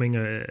becoming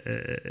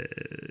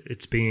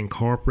it's being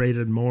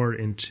incorporated more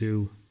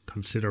into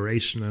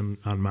consideration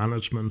and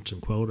management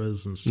and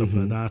quotas and stuff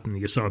like that. And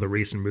you saw the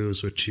recent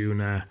moves with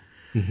tuna,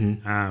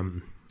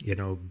 you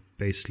know,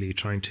 basically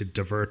trying to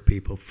divert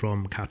people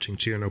from catching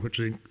tuna, which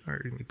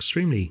are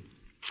extremely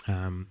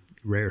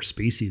rare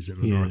species in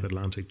the North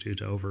Atlantic due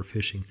to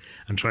overfishing,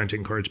 and trying to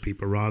encourage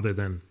people rather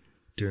than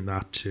doing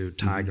that to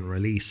tag and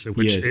release,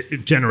 which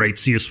it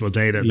generates useful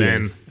data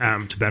then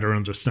to better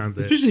understand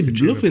the especially the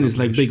bluefin is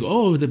like big.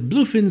 Oh, the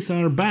bluefins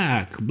are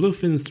back.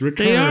 Bluefins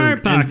return. They are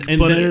back,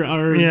 and there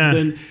are.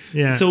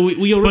 So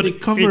we already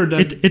covered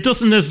that. It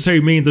doesn't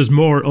necessarily mean there's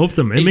more of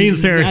them. It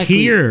means they're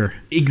here.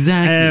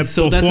 Exactly.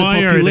 So that's a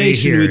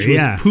population which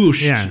was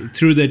pushed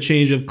through the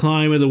change of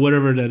climate or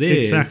whatever that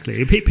is.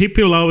 Exactly.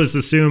 People always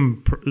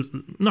assume,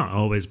 not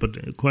always,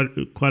 but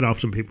quite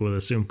often people will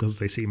assume because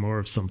they see more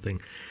of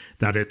something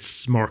that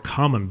it's more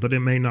common, but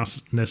it may not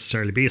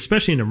necessarily be,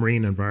 especially in a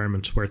marine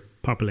environment where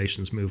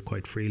populations move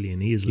quite freely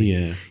and easily.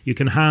 Yeah. You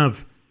can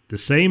have the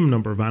same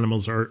number of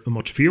animals or a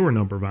much fewer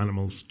number of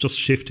animals, just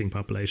shifting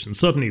populations.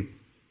 Suddenly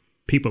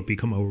people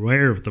become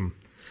aware of them.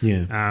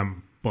 Yeah.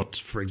 But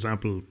for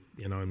example,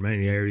 you know, in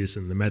many areas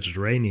in the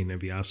Mediterranean,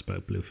 if you ask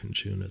about bluefin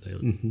tuna, they'll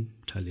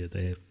tell you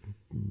they're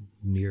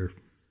near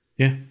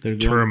they're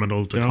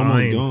terminal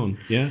decline. They're almost gone.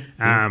 Yeah.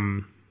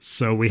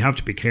 So we have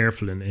to be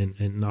careful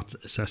in not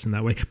assessing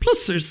that way.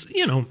 Plus, there's,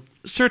 you know,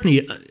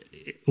 certainly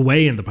a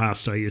way in the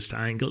past I used to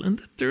angle, and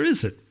that there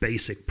is a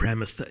basic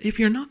premise that if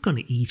you're not going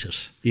to eat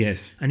it,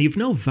 and you've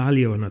no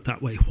value in it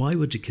that way, why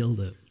would you kill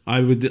the?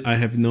 I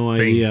have no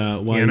idea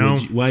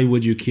why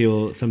would you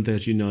kill something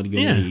that you're not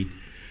going to eat.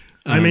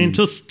 I mean,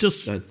 just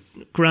that's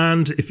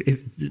grand. If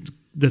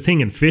the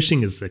thing in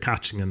fishing is the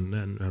catching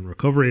and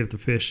recovery of the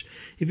fish,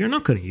 if you're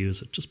not going to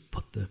use it, just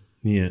put the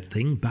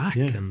thing back.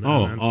 And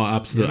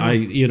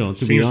absolutely. You know,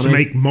 to be honest, seems to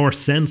make more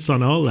sense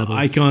on all levels.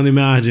 I can't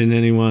imagine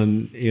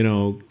anyone, you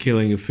know,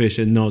 killing a fish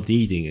and not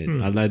eating it.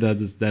 I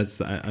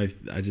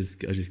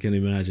just can't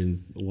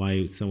imagine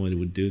why someone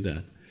would do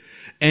that.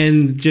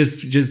 And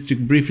just to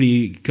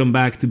briefly come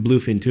back to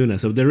bluefin tuna.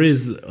 So there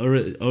is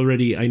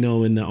already, I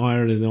know, in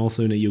Ireland and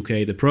also in the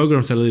UK, the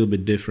programs are a little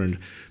bit different,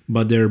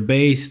 but they're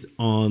based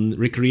on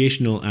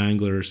recreational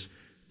anglers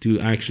to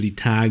actually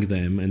tag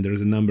them. And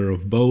there's a number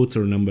of boats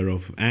or a number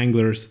of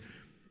anglers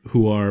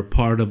who are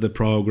part of the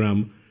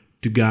program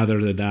to gather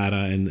the data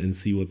and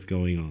see what's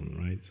going on,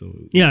 right? So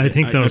I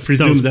think those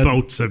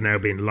boats have now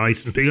been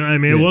licensed. I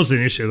mean, it was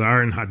an issue that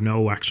Ireland had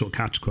no actual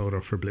catch quota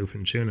for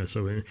bluefin tuna.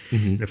 So in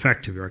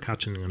effect, if you were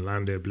catching in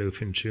land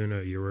bluefin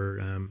tuna, you were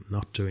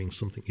not doing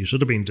something you should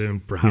have been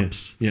doing,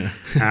 perhaps.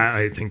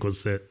 I think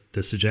was the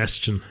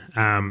suggestion.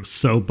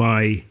 So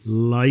by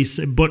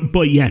license,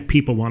 but yet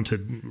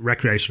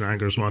recreational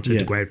anglers wanted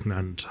to go out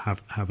and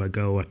have a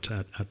go at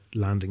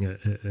landing a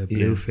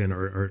bluefin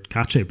or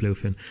catching a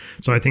bluefin.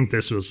 So I think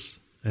this was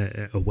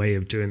a way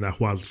of doing that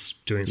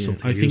whilst doing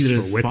something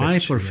useful with it. I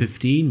think there's 5 or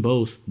 15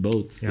 boats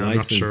licensed I'm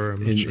not sure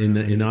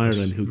in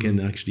Ireland who can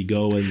actually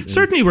go and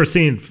certainly we're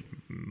seeing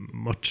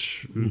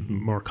much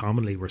more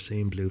commonly we're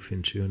seeing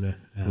bluefin tuna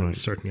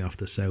certainly off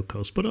the south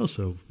coast, but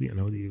also, you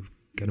know, you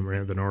get them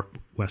around the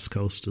northwest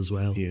coast as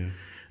well.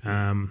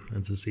 And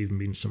there's even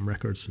been some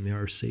records from the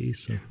RC.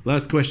 So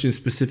last question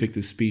specific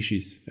to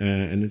species,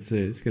 and it's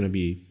going to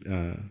be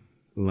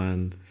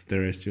land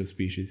terrestrial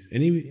species.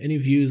 Any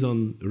views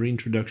on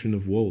reintroduction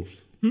of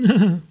wolves?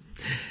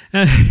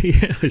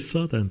 I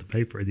saw that in the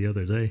paper the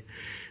other day.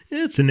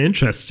 It's an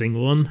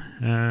interesting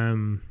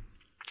one.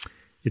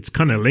 It's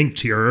kind of linked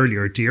to your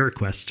earlier deer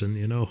question.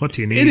 You know, what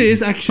do you need? It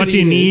is actually. What do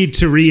you need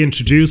to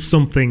reintroduce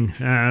something?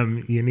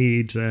 You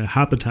need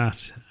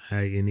habitat.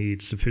 You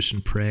need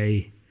sufficient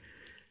prey.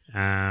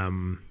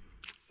 You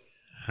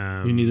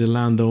need a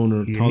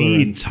landowner you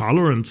tolerance. Need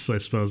tolerance, I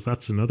suppose.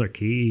 That's another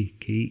key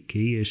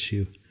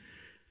issue.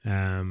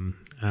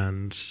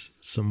 And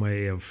some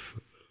way of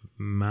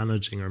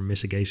managing or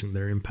mitigating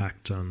their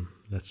impact on,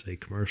 let's say,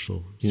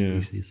 commercial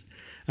species.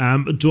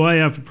 Do I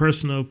have a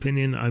personal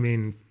opinion? I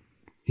mean,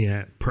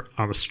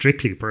 on a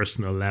strictly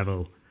personal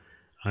level,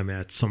 I mean,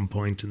 at some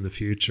point in the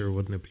future,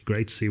 wouldn't it be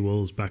great to see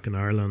wolves back in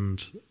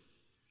Ireland?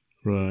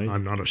 Right.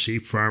 I'm not a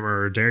sheep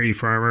farmer or a dairy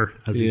farmer,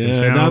 as you can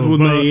tell. That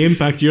would may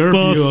impact your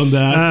view on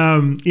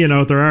that. You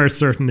know, there are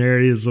certain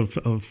areas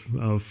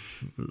of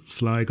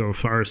Sligo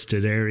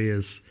forested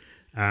areas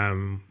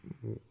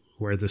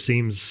where there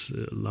seems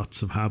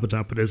lots of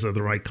habitat, but is it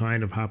the right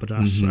kind of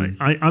habitat?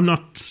 I'm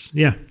not.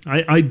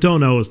 I don't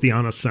know is the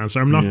honest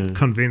answer. I'm not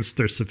convinced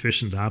there's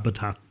sufficient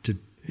habitat to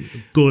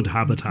good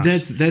habitat.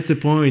 That's the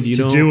point. You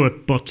know, to do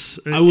it, but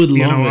I would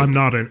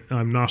love it.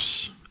 I'm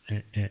not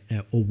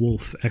a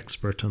wolf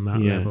expert on that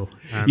level.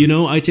 You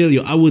know, I tell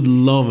you, I would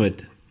love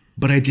it,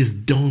 but I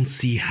just don't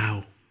see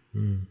how.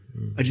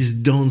 I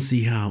just don't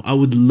see how. I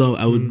would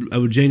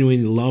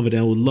genuinely love it.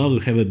 I would love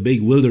to have a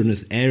big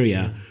wilderness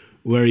area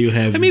where you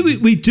have. I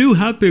mean, we do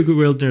have big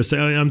wilderness.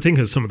 I'm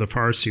thinking of some of the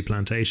forestry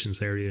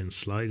plantations area in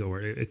Sligo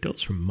where it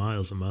goes for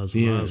miles and miles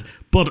and miles.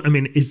 But I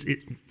mean,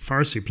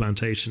 forestry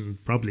plantation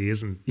probably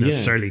isn't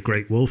necessarily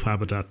great wolf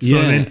habitat. So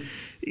I mean,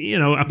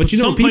 but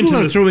people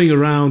are throwing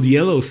around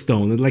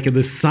Yellowstone, like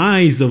the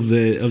size of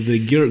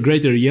the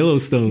greater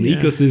Yellowstone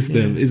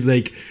ecosystem is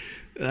like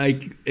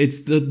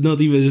it's not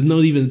even, there's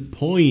not even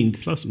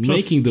point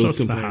making those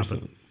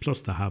comparisons.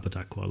 Plus the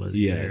habitat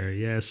quality there.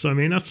 Yeah. So I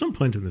mean, at some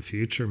point in the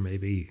future,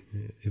 maybe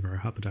if our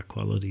habitat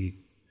quality,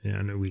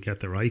 and we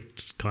get the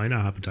right kind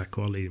of habitat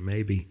quality,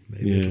 maybe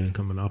it'll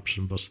become an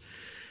option. But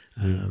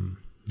I don't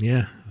know.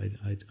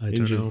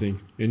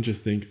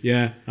 Interesting.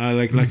 Yeah,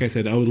 like I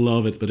said, I would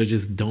love it, but I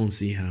just don't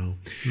see how.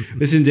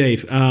 Listen,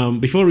 Dave.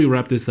 Before we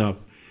wrap this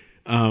up,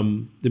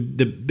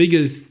 the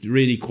biggest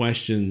really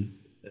question,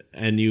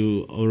 and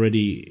you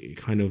already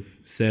kind of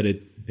said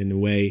it in a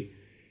way.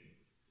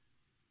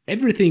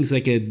 Everything's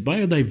like a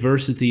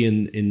biodiversity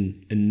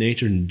in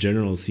nature in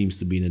general seems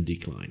to be in a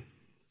decline.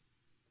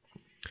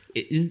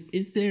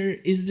 Is there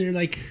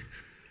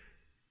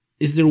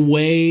a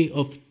way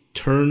of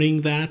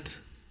turning that,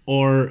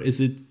 or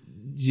is it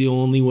the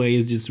only way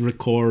is just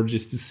record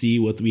just to see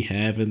what we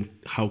have and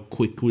how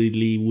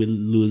quickly we're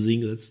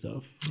losing that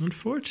stuff?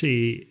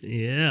 Unfortunately,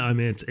 I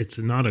mean it's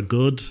not a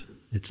good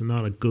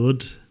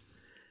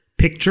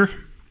picture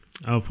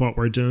of what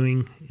we're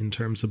doing in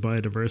terms of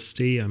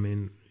biodiversity. I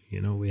mean,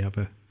 we have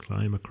a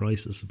climate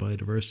crisis, a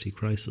biodiversity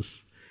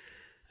crisis.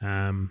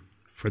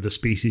 For the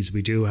species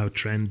we do have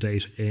trend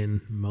data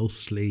in,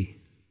 mostly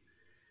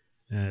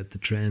the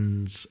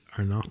trends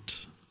are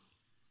not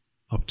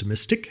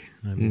optimistic.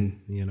 I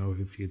mean,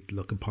 if you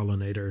look at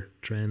pollinator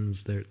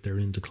trends, they're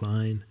in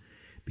decline.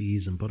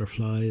 Bees and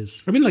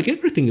butterflies. I mean, like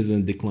everything is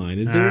in decline.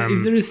 Is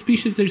there a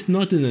species that's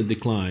not in a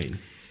decline,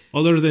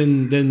 other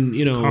than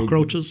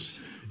cockroaches?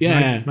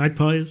 Yeah,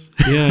 magpies.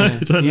 Yeah,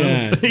 I don't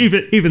know.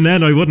 Even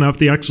then, I wouldn't have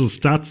the actual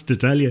stats to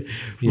tell you.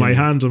 My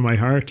hand on my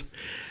heart.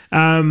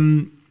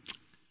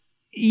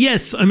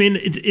 Yes, I mean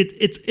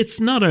it's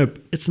not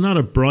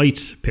a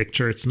bright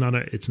picture. It's not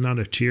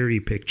a cheery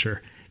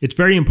picture. It's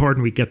very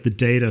important we get the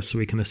data so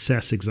we can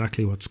assess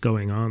exactly what's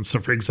going on. So,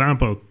 for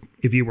example,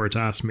 if you were to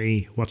ask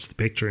me what's the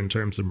picture in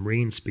terms of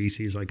marine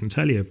species, I can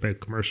tell you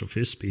about commercial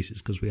fish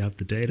species because we have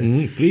the data.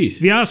 Please.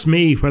 If you ask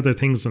me whether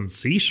things on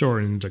seashore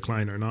are in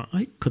decline or not,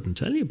 I couldn't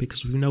tell you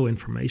because we've no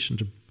information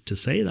to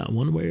say that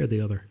one way or the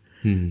other.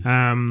 So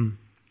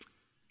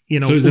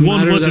it's a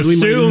matter that we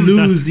might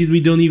lose it,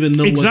 we don't even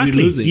know what we're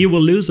losing. You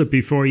will lose it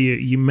before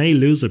you may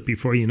lose it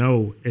before you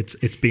know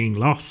it's being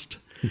lost.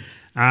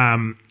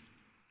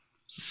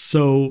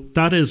 So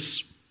that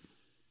is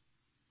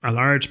a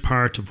large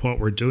part of what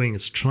we're doing,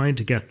 is trying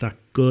to get that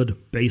good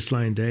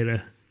baseline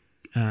data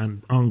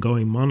and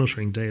ongoing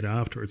monitoring data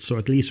afterwards, so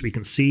at least we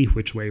can see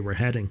which way we're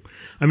heading.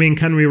 I mean,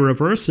 can we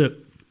reverse it?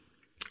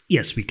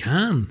 Yes, we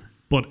can,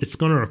 but it's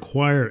going to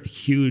require a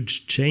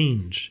huge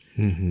change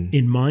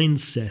in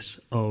mindset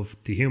of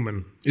the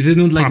human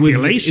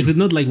population. Is it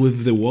not like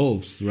with the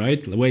wolves,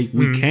 right? Like,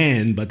 we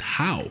can, but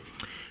how?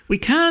 We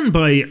can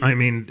by, I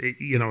mean,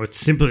 it's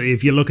simple.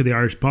 If you look at the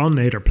Irish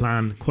Pollinator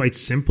Plan, quite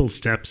simple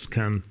steps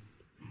can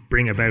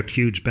bring about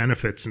huge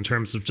benefits in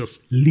terms of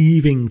just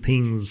leaving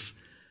things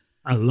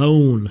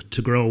alone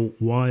to grow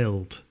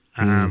wild,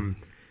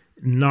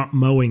 not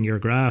mowing your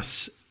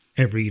grass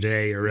every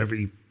day or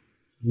every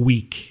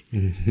week,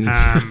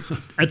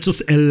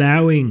 just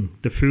allowing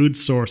the food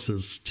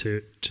sources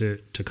to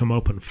come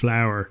up and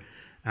flower,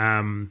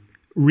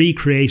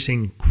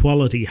 recreating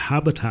quality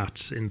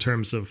habitats in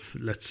terms of,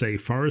 let's say,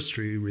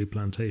 forestry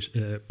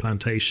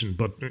plantation,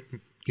 but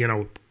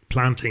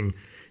planting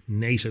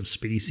native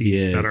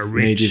species that are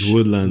rich, native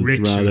woodlands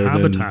rich rather in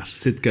habitat. Than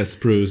Sitka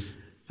spruce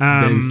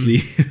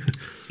densely.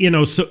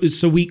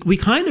 So we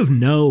kind of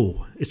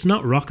know, it's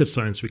not rocket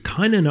science. We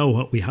kind of know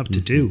what we have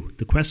to do.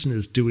 The question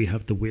is, do we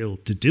have the will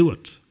to do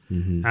it?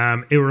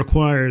 It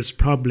requires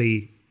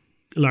probably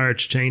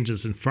large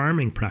changes in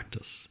farming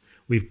practice.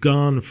 We've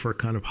gone for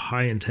kind of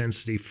high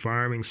intensity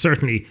farming.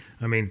 Certainly,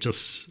 I mean,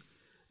 just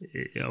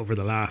over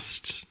the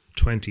last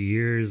 20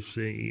 years,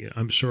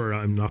 I'm sure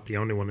I'm not the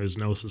only one who's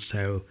noticed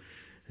how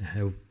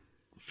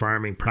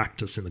farming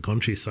practice in the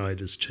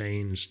countryside has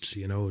changed,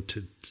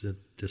 to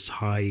this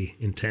high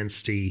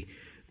intensity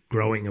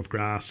growing of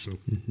grass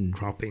and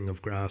cropping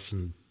of grass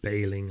and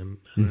baling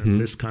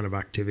and this kind of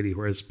activity,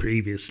 whereas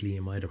previously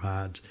you might have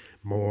had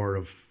more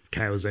of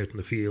cows out in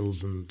the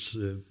fields and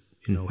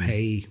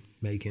hay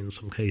making in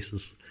some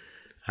cases.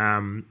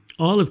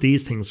 All of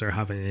these things are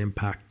having an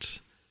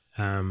impact.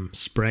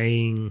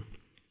 Spraying,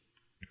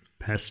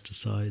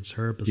 pesticides,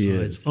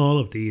 herbicides, all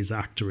of these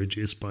act to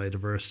reduce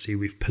biodiversity.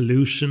 We've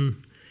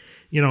pollution.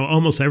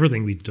 Almost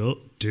everything we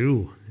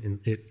do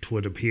it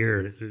would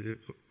appear,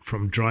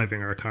 from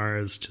driving our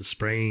cars to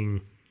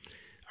spraying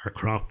our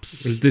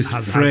crops. There's this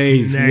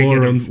phrase,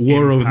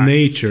 war of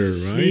nature,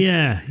 right?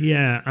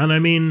 Yeah. And I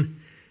mean,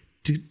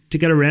 to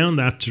get around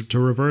that, to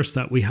reverse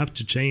that, we have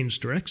to change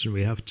direction.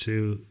 We have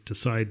to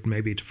decide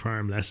maybe to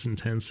farm less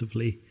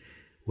intensively.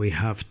 We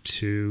have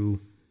to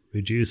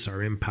reduce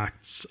our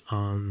impacts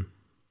on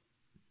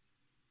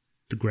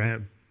the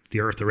ground, the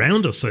earth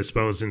around us, I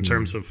suppose, in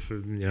terms of,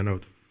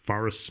 the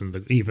forests and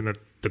even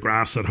the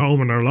grass at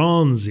home and our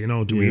lawns.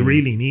 Do we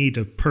really need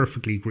a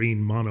perfectly green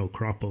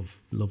monocrop of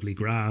lovely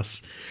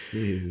grass?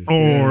 Jeez,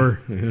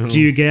 or do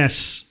you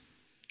get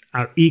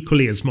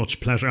equally as much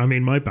pleasure? I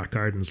mean, my back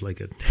garden's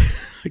like a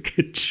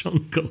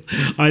jungle.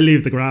 I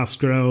leave the grass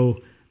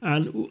grow,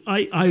 and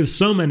I have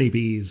so many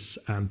bees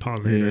and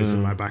pollinators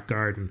in my back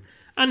garden.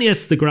 And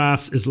yes, the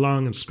grass is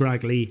long and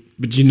scraggly.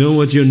 But you know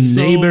what your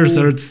neighbors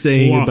are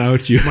saying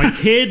about you. My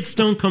kids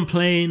don't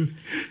complain.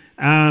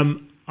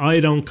 I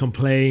don't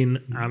complain,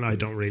 and I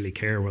don't really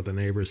care what the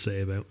neighbors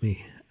say about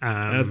me.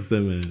 That's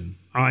the man.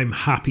 I'm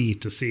happy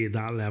to see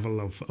that level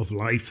of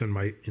life in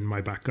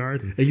my back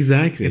garden.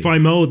 Exactly. If I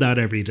mowed that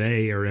every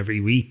day or every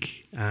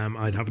week,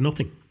 I'd have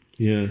nothing.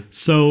 Yeah.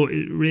 So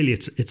really,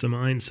 it's a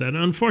mindset.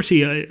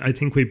 Unfortunately, I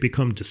think we've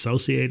become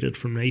dissociated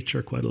from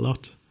nature quite a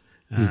lot.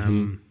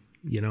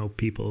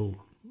 People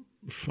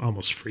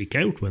almost freak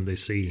out when they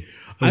see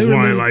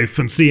wildlife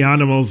and see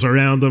animals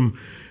around them,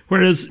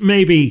 whereas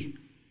maybe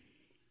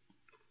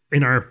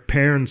in our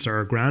parents' or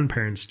our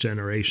grandparents'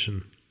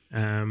 generation,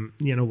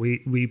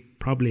 we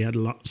probably had a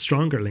lot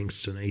stronger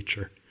links to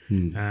nature.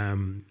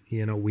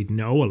 We'd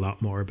know a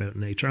lot more about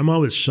nature. I'm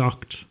always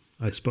shocked,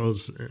 I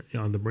suppose,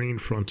 on the marine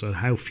front at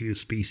how few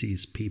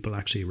species people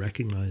actually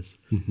recognize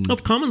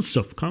of common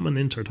stuff, common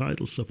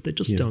intertidal stuff. They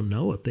just don't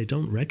know it. They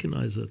don't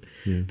recognize it.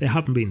 Yeah. They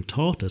haven't been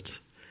taught it.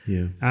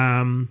 Yeah.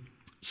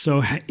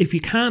 So if you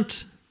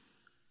can't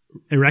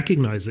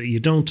recognize it,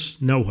 you don't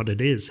know what it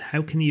is,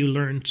 how can you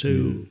learn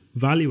to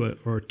value it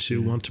or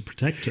to want to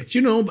protect it?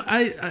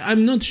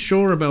 I'm not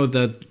sure about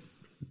that.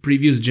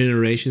 Previous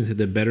generations had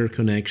a better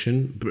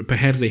connection.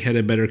 Perhaps they had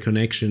a better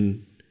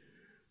connection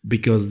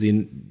because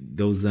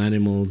those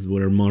animals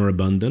were more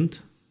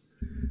abundant.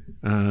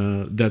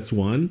 That's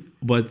one.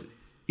 But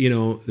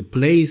the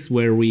place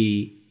where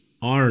we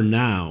are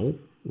now,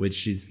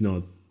 which is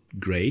not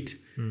great,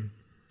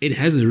 it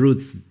has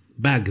roots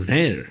back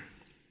there.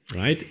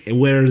 Right?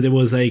 Where there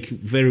was like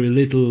very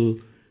little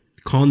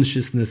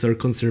consciousness or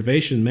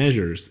conservation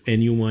measures.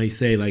 And you might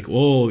say like,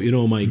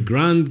 my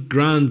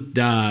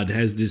granddad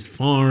has this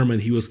farm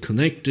and he was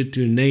connected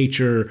to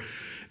nature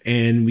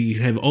and we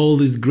have all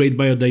this great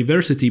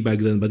biodiversity back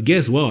then. But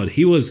guess what?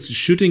 He was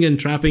shooting and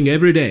trapping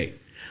every day.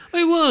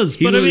 He was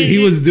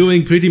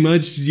doing pretty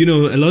much, a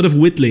lot of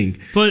whittling.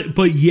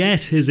 But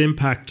yet his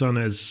impact on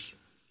the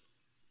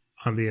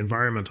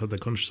environment of the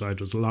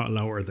countryside was a lot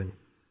lower than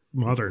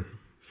modern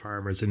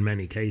farmers in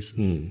many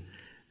cases.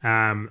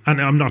 And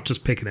I'm not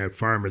just picking out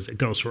farmers. It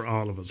goes for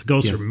all of us. It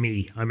goes for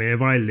me. I mean,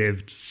 if I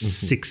lived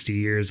 60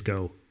 years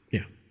ago,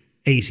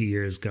 80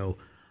 years ago,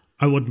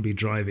 I wouldn't be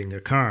driving a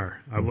car.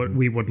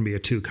 We wouldn't be a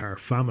 2-car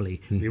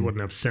family. We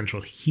wouldn't have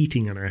central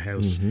heating in our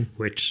house,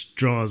 which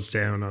draws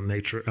down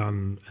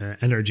on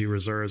energy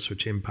reserves,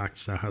 which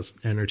impacts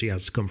energy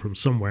has to come from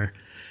somewhere.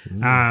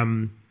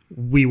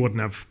 We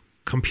wouldn't have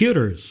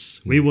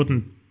computers. We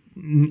wouldn't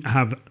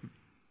have...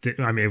 if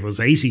it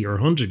was 80 or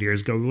 100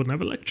 years ago, we wouldn't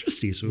have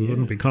electricity, so we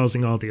wouldn't be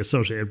causing all the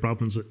associated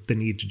problems that they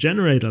need to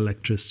generate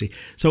electricity.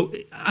 So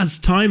as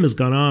time has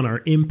gone on,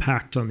 our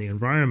impact on the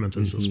environment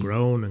has just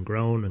grown and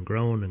grown and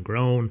grown and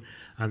grown,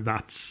 and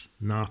that's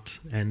not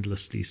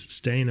endlessly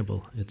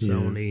sustainable. It's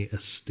only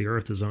the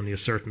Earth is only a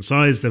certain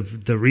size.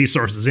 The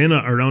resources in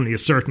it are only a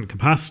certain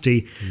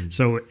capacity,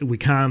 so we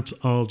can't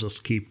all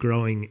just keep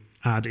growing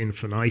ad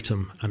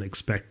infinitum and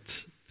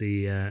expect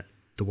the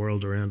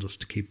world around us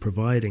to keep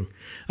providing.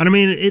 And I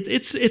mean,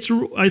 it's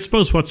I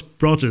suppose what's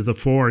brought to the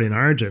fore in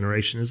our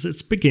generation is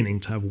it's beginning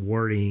to have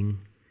worrying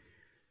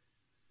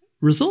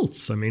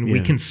results. I mean,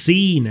 we can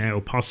see now,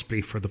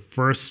 possibly for the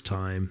first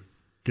time,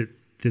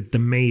 the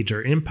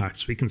major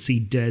impacts. We can see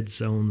dead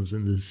zones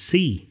in the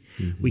sea.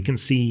 We can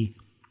see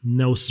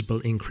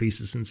noticeable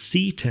increases in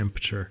sea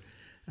temperature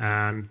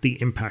and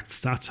the impacts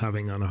that's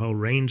having on a whole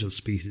range of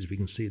species. We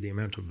can see the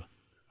amount of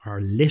our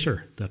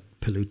litter that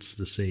pollutes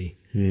the sea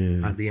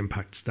and the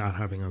impacts that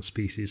having on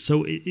species.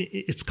 So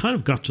it's kind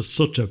of got to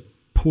such a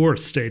poor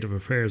state of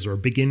affairs. We're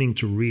beginning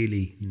to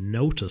really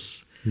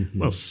notice.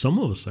 Well, some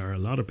of us are. A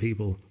lot of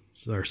people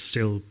are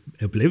still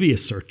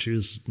oblivious or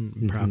choose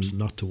perhaps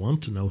not to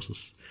want to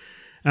notice.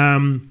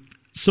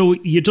 So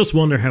you just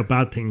wonder how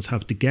bad things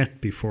have to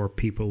get before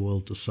people will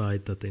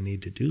decide that they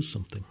need to do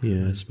something.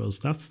 I suppose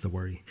that's the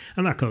worry.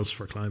 And that goes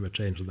for climate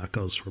change and that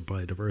goes for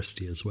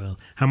biodiversity as well.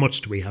 How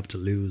much do we have to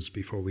lose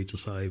before we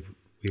decide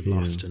we've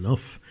lost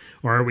enough?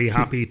 Or are we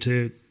happy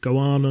to go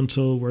on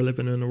until we're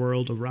living in a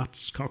world of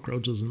rats,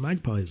 cockroaches and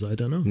magpies? I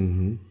don't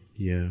know.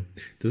 Yeah.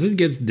 Does it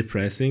get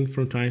depressing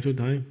from time to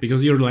time?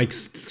 Because you're like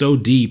so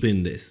deep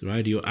in this,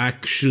 right? You're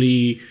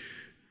actually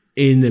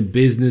in the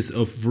business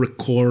of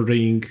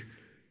recording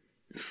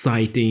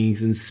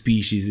sightings and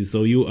species, and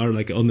so you are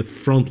like on the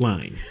front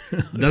line.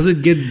 Does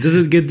it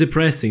get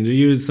depressing? Do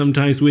you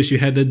sometimes wish you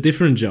had a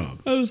different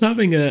job? I was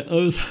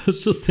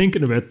just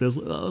thinking about this.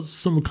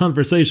 Some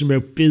conversation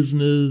about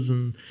business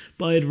and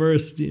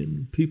biodiversity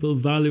and people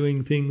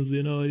valuing things.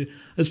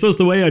 I suppose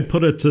the way I'd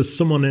put it to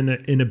someone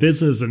in a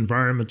business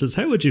environment is,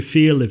 how would you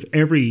feel if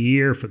every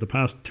year for the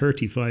past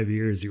 35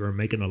 years you were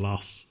making a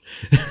loss?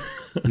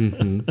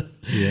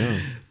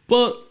 Yeah,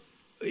 but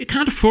you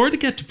can't afford to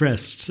get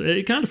depressed.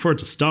 You can't afford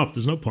to stop.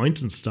 There's no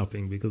point in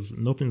stopping because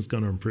nothing's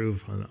going to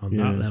improve on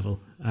that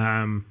level.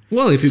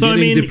 Well, if you're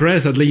getting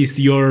depressed, at least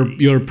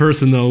your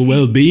personal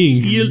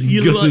well-being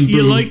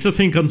you like to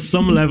think on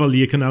some level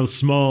you can have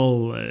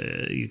small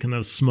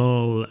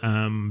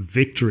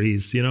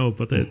victories,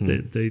 but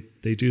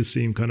they do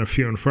seem kind of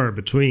few and far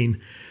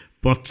between.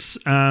 But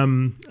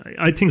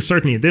I think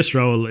certainly in this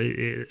role,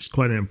 it's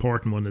quite an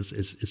important one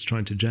is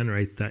trying to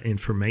generate that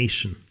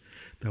information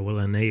that will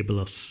enable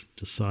us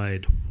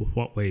decide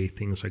what way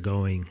things are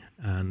going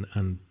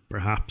and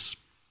perhaps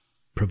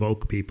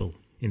provoke people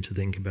into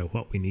thinking about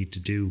what we need to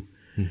do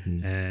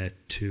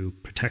to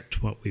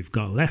protect what we've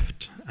got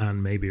left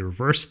and maybe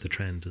reverse the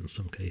trend in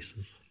some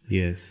cases.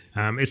 Yes.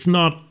 It's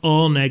not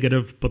all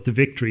negative, but the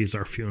victories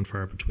are few and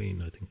far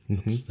between. I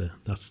think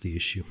that's the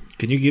issue.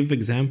 Can you give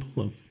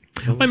example of?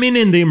 I mean,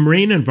 in the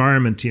marine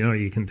environment,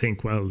 you can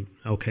think, well,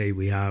 okay,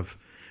 we have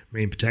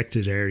marine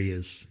protected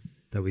areas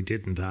that we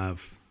didn't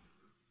have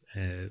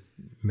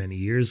many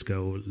years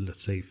ago,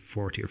 let's say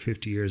 40 or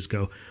 50 years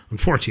ago.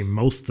 Unfortunately,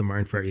 most of them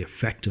aren't very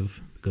effective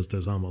because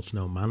there's almost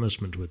no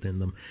management within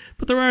them.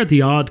 But there are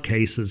the odd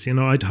cases.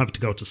 I'd have to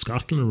go to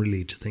Scotland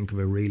really to think of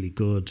a really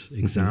good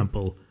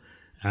example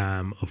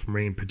of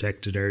marine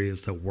protected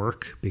areas that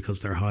work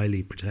because they're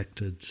highly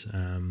protected.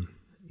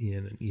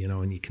 And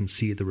you can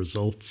see the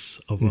results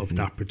of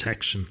that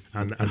protection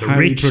and the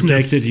highly richness.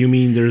 Protected, you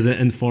mean there's an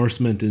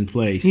enforcement in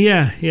place?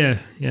 Yeah,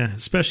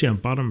 especially on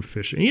bottom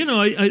fishing.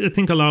 I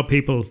think a lot of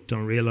people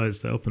don't realize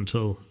that up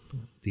until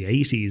the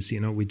 80s,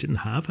 we didn't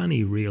have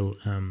any real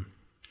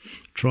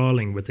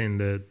trawling within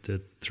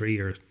the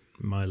 3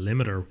 mile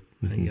limit or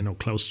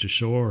close to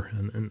shore,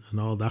 and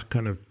all that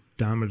kind of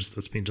damage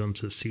that's been done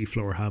to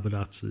seafloor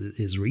habitats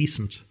is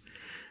recent.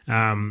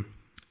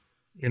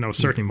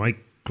 Certainly my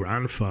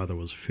grandfather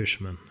was a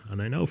fisherman, and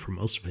I know for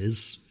most of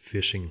his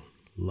fishing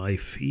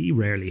life he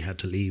rarely had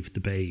to leave the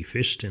bay he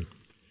fished in.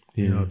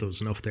 There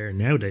was enough there.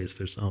 Nowadays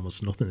there's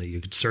almost nothing that you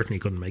certainly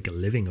couldn't make a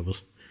living of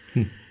it.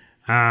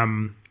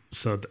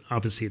 So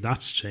obviously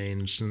that's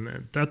changed,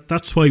 and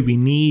that's why we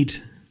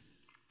need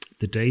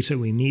the data.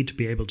 We need to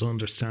be able to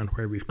understand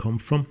where we've come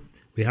from.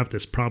 We have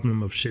this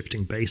problem of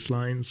shifting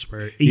baselines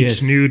where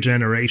each new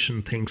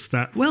generation thinks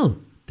that, well,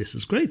 this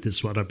is great. This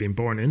is what I've been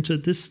born into.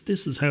 This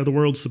is how the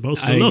world's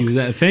supposed to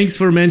look. Thanks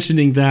for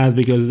mentioning that,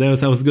 because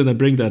I was going to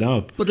bring that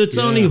up. But it's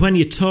only when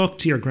you talk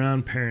to your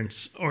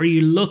grandparents, or you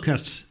look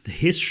at the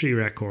history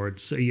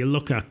records, or you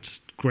look at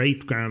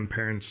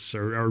great-grandparents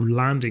or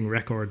landing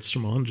records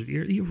from 100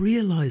 years, you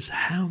realize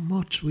how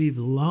much we've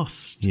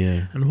lost.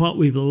 Yeah. And what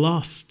we've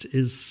lost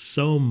is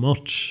so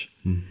much.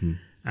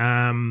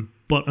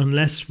 But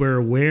unless we're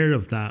aware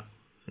of that,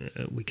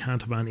 we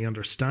can't have any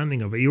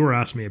understanding of it. You were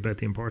asking me about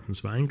the importance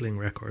of angling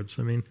records.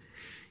 I mean,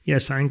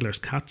 yes, anglers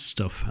catch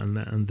stuff,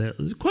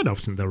 and quite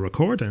often they'll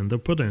record it and they'll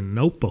put it in a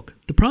notebook.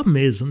 The problem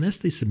is, unless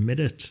they submit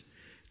it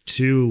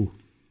to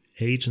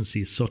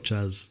agencies such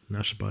as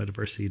National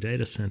Biodiversity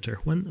Data Centre,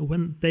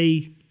 when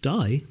they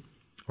die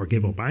or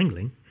give up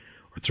angling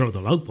or throw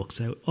the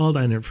logbooks out, all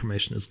that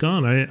information is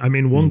gone. I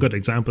mean, one good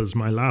example is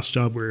my last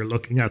job. We were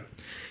looking at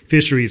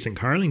fisheries in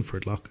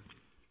Carlingford Loch.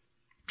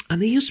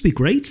 And there used to be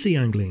great sea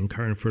angling in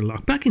Carlingford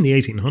Loch. Back in the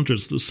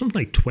 1800s, there was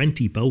something like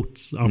 20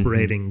 boats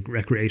operating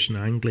recreation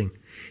angling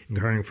in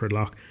Carlingford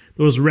Loch.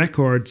 There was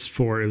records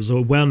it was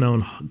a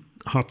well-known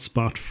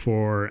hotspot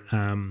for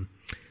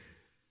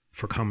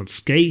common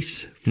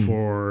skate,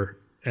 for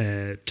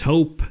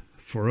taupe,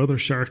 for other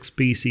shark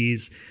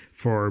species,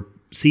 for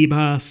sea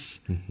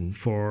bass,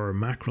 for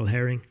mackerel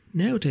herring.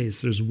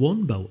 Nowadays, there's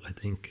one boat, I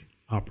think,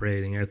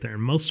 operating out there,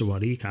 and most of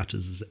what he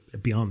catches is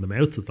beyond the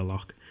mouth of the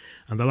loch.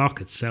 And the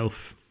loch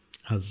itself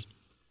has,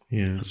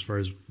 as far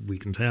as we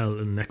can tell,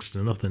 next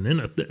to nothing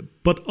in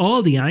it. But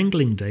all the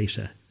angling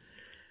data,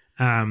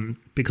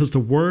 because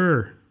there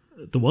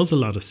was a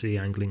lot of sea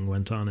angling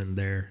went on in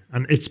there,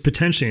 and it's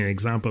potentially an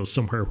example of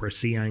somewhere where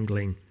sea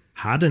angling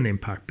had an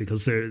impact,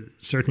 because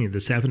certainly in the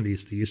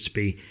 70s there used to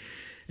be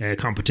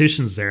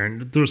competitions there,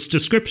 and there was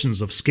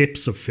descriptions of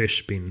skips of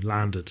fish being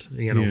landed,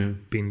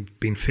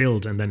 being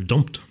filled and then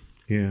dumped.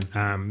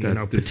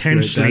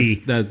 Potentially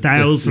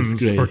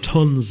thousands or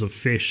tons of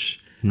fish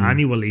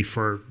annually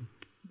for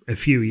a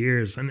few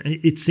years, and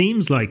it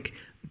seems like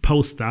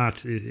post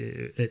that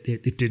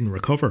it didn't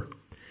recover.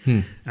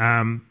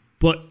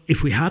 But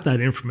if we had that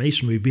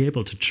information, we'd be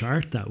able to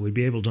chart that, we'd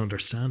be able to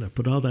understand it.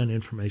 But all that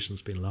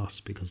information's been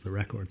lost because the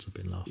records have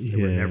been lost. They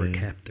were never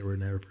kept, they were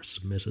never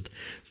submitted.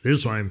 So this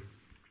is why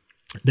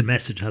the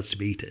message has to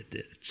be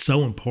it's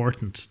so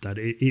important that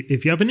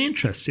if you have an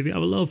interest, if you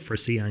have a love for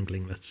sea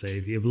angling, let's say,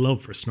 if you have a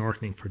love for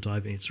snorkeling, for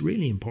diving, it's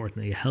really important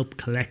that you help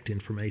collect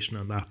information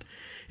on that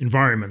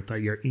environment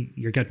that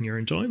you're getting your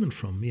enjoyment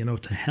from,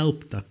 to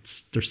help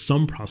that there's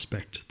some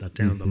prospect that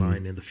down the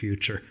line in the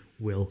future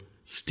will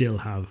still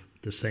have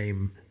the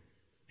same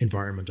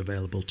environment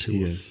available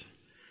to us.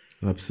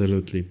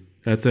 Absolutely.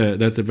 That's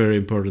a very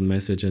important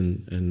message,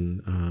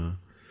 and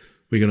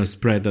we're gonna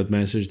spread that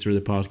message through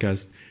the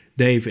podcast.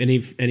 Dave,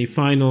 any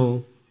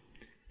final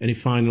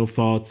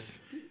thoughts?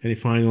 Any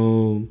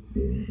final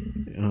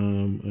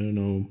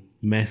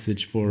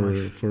message for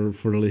the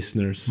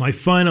listeners? My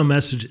final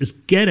message is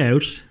get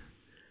out,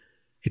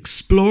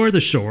 explore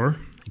the shore,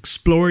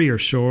 explore your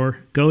shore,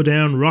 go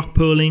down rock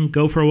pooling,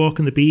 go for a walk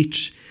on the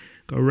beach,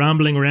 go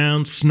rambling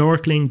around,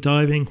 snorkeling,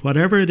 diving,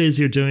 whatever it is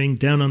you're doing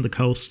down on the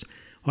coast.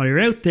 While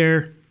you're out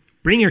there,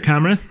 bring your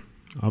camera,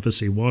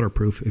 obviously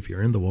waterproof if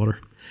you're in the water.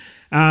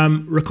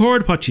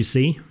 Record what you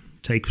see,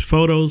 take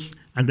photos,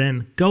 and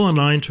then go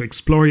online to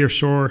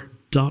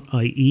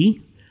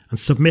exploreyourshore.ie and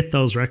submit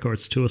those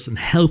records to us and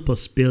help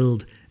us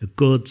build a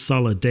good,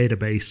 solid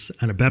database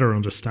and a better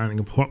understanding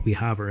of what we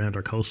have around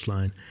our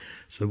coastline,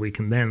 so we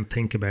can then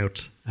think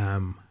about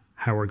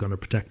how we're going to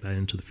protect that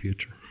into the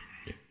future.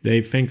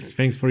 Dave,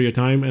 thanks for your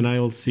time, and I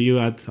will see you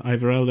at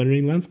Ivorel and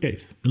Marine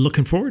Landscapes.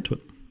 Looking forward to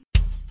it.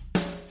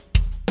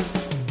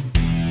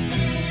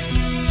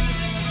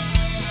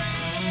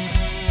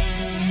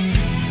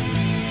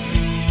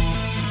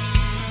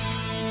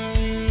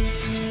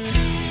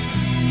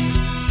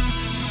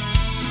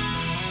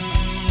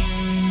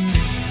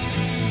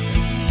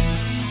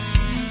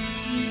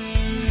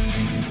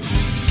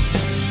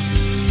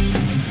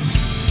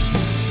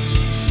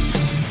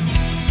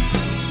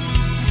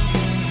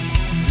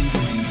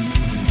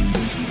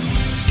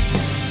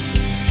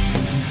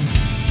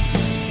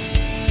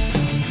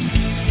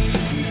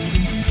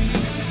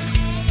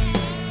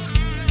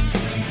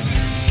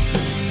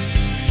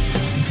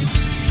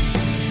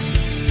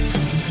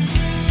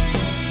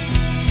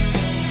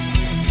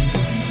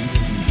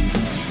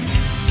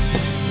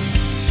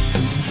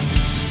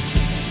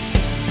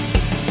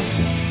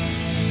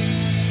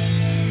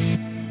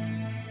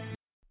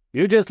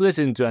 You just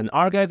listened to an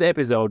archived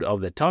episode of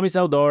the Tommy's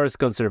Outdoors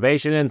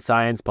Conservation and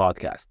Science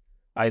podcast.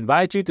 I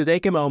invite you to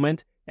take a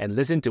moment and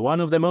listen to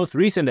one of the most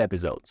recent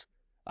episodes.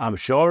 I'm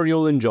sure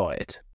you'll enjoy it.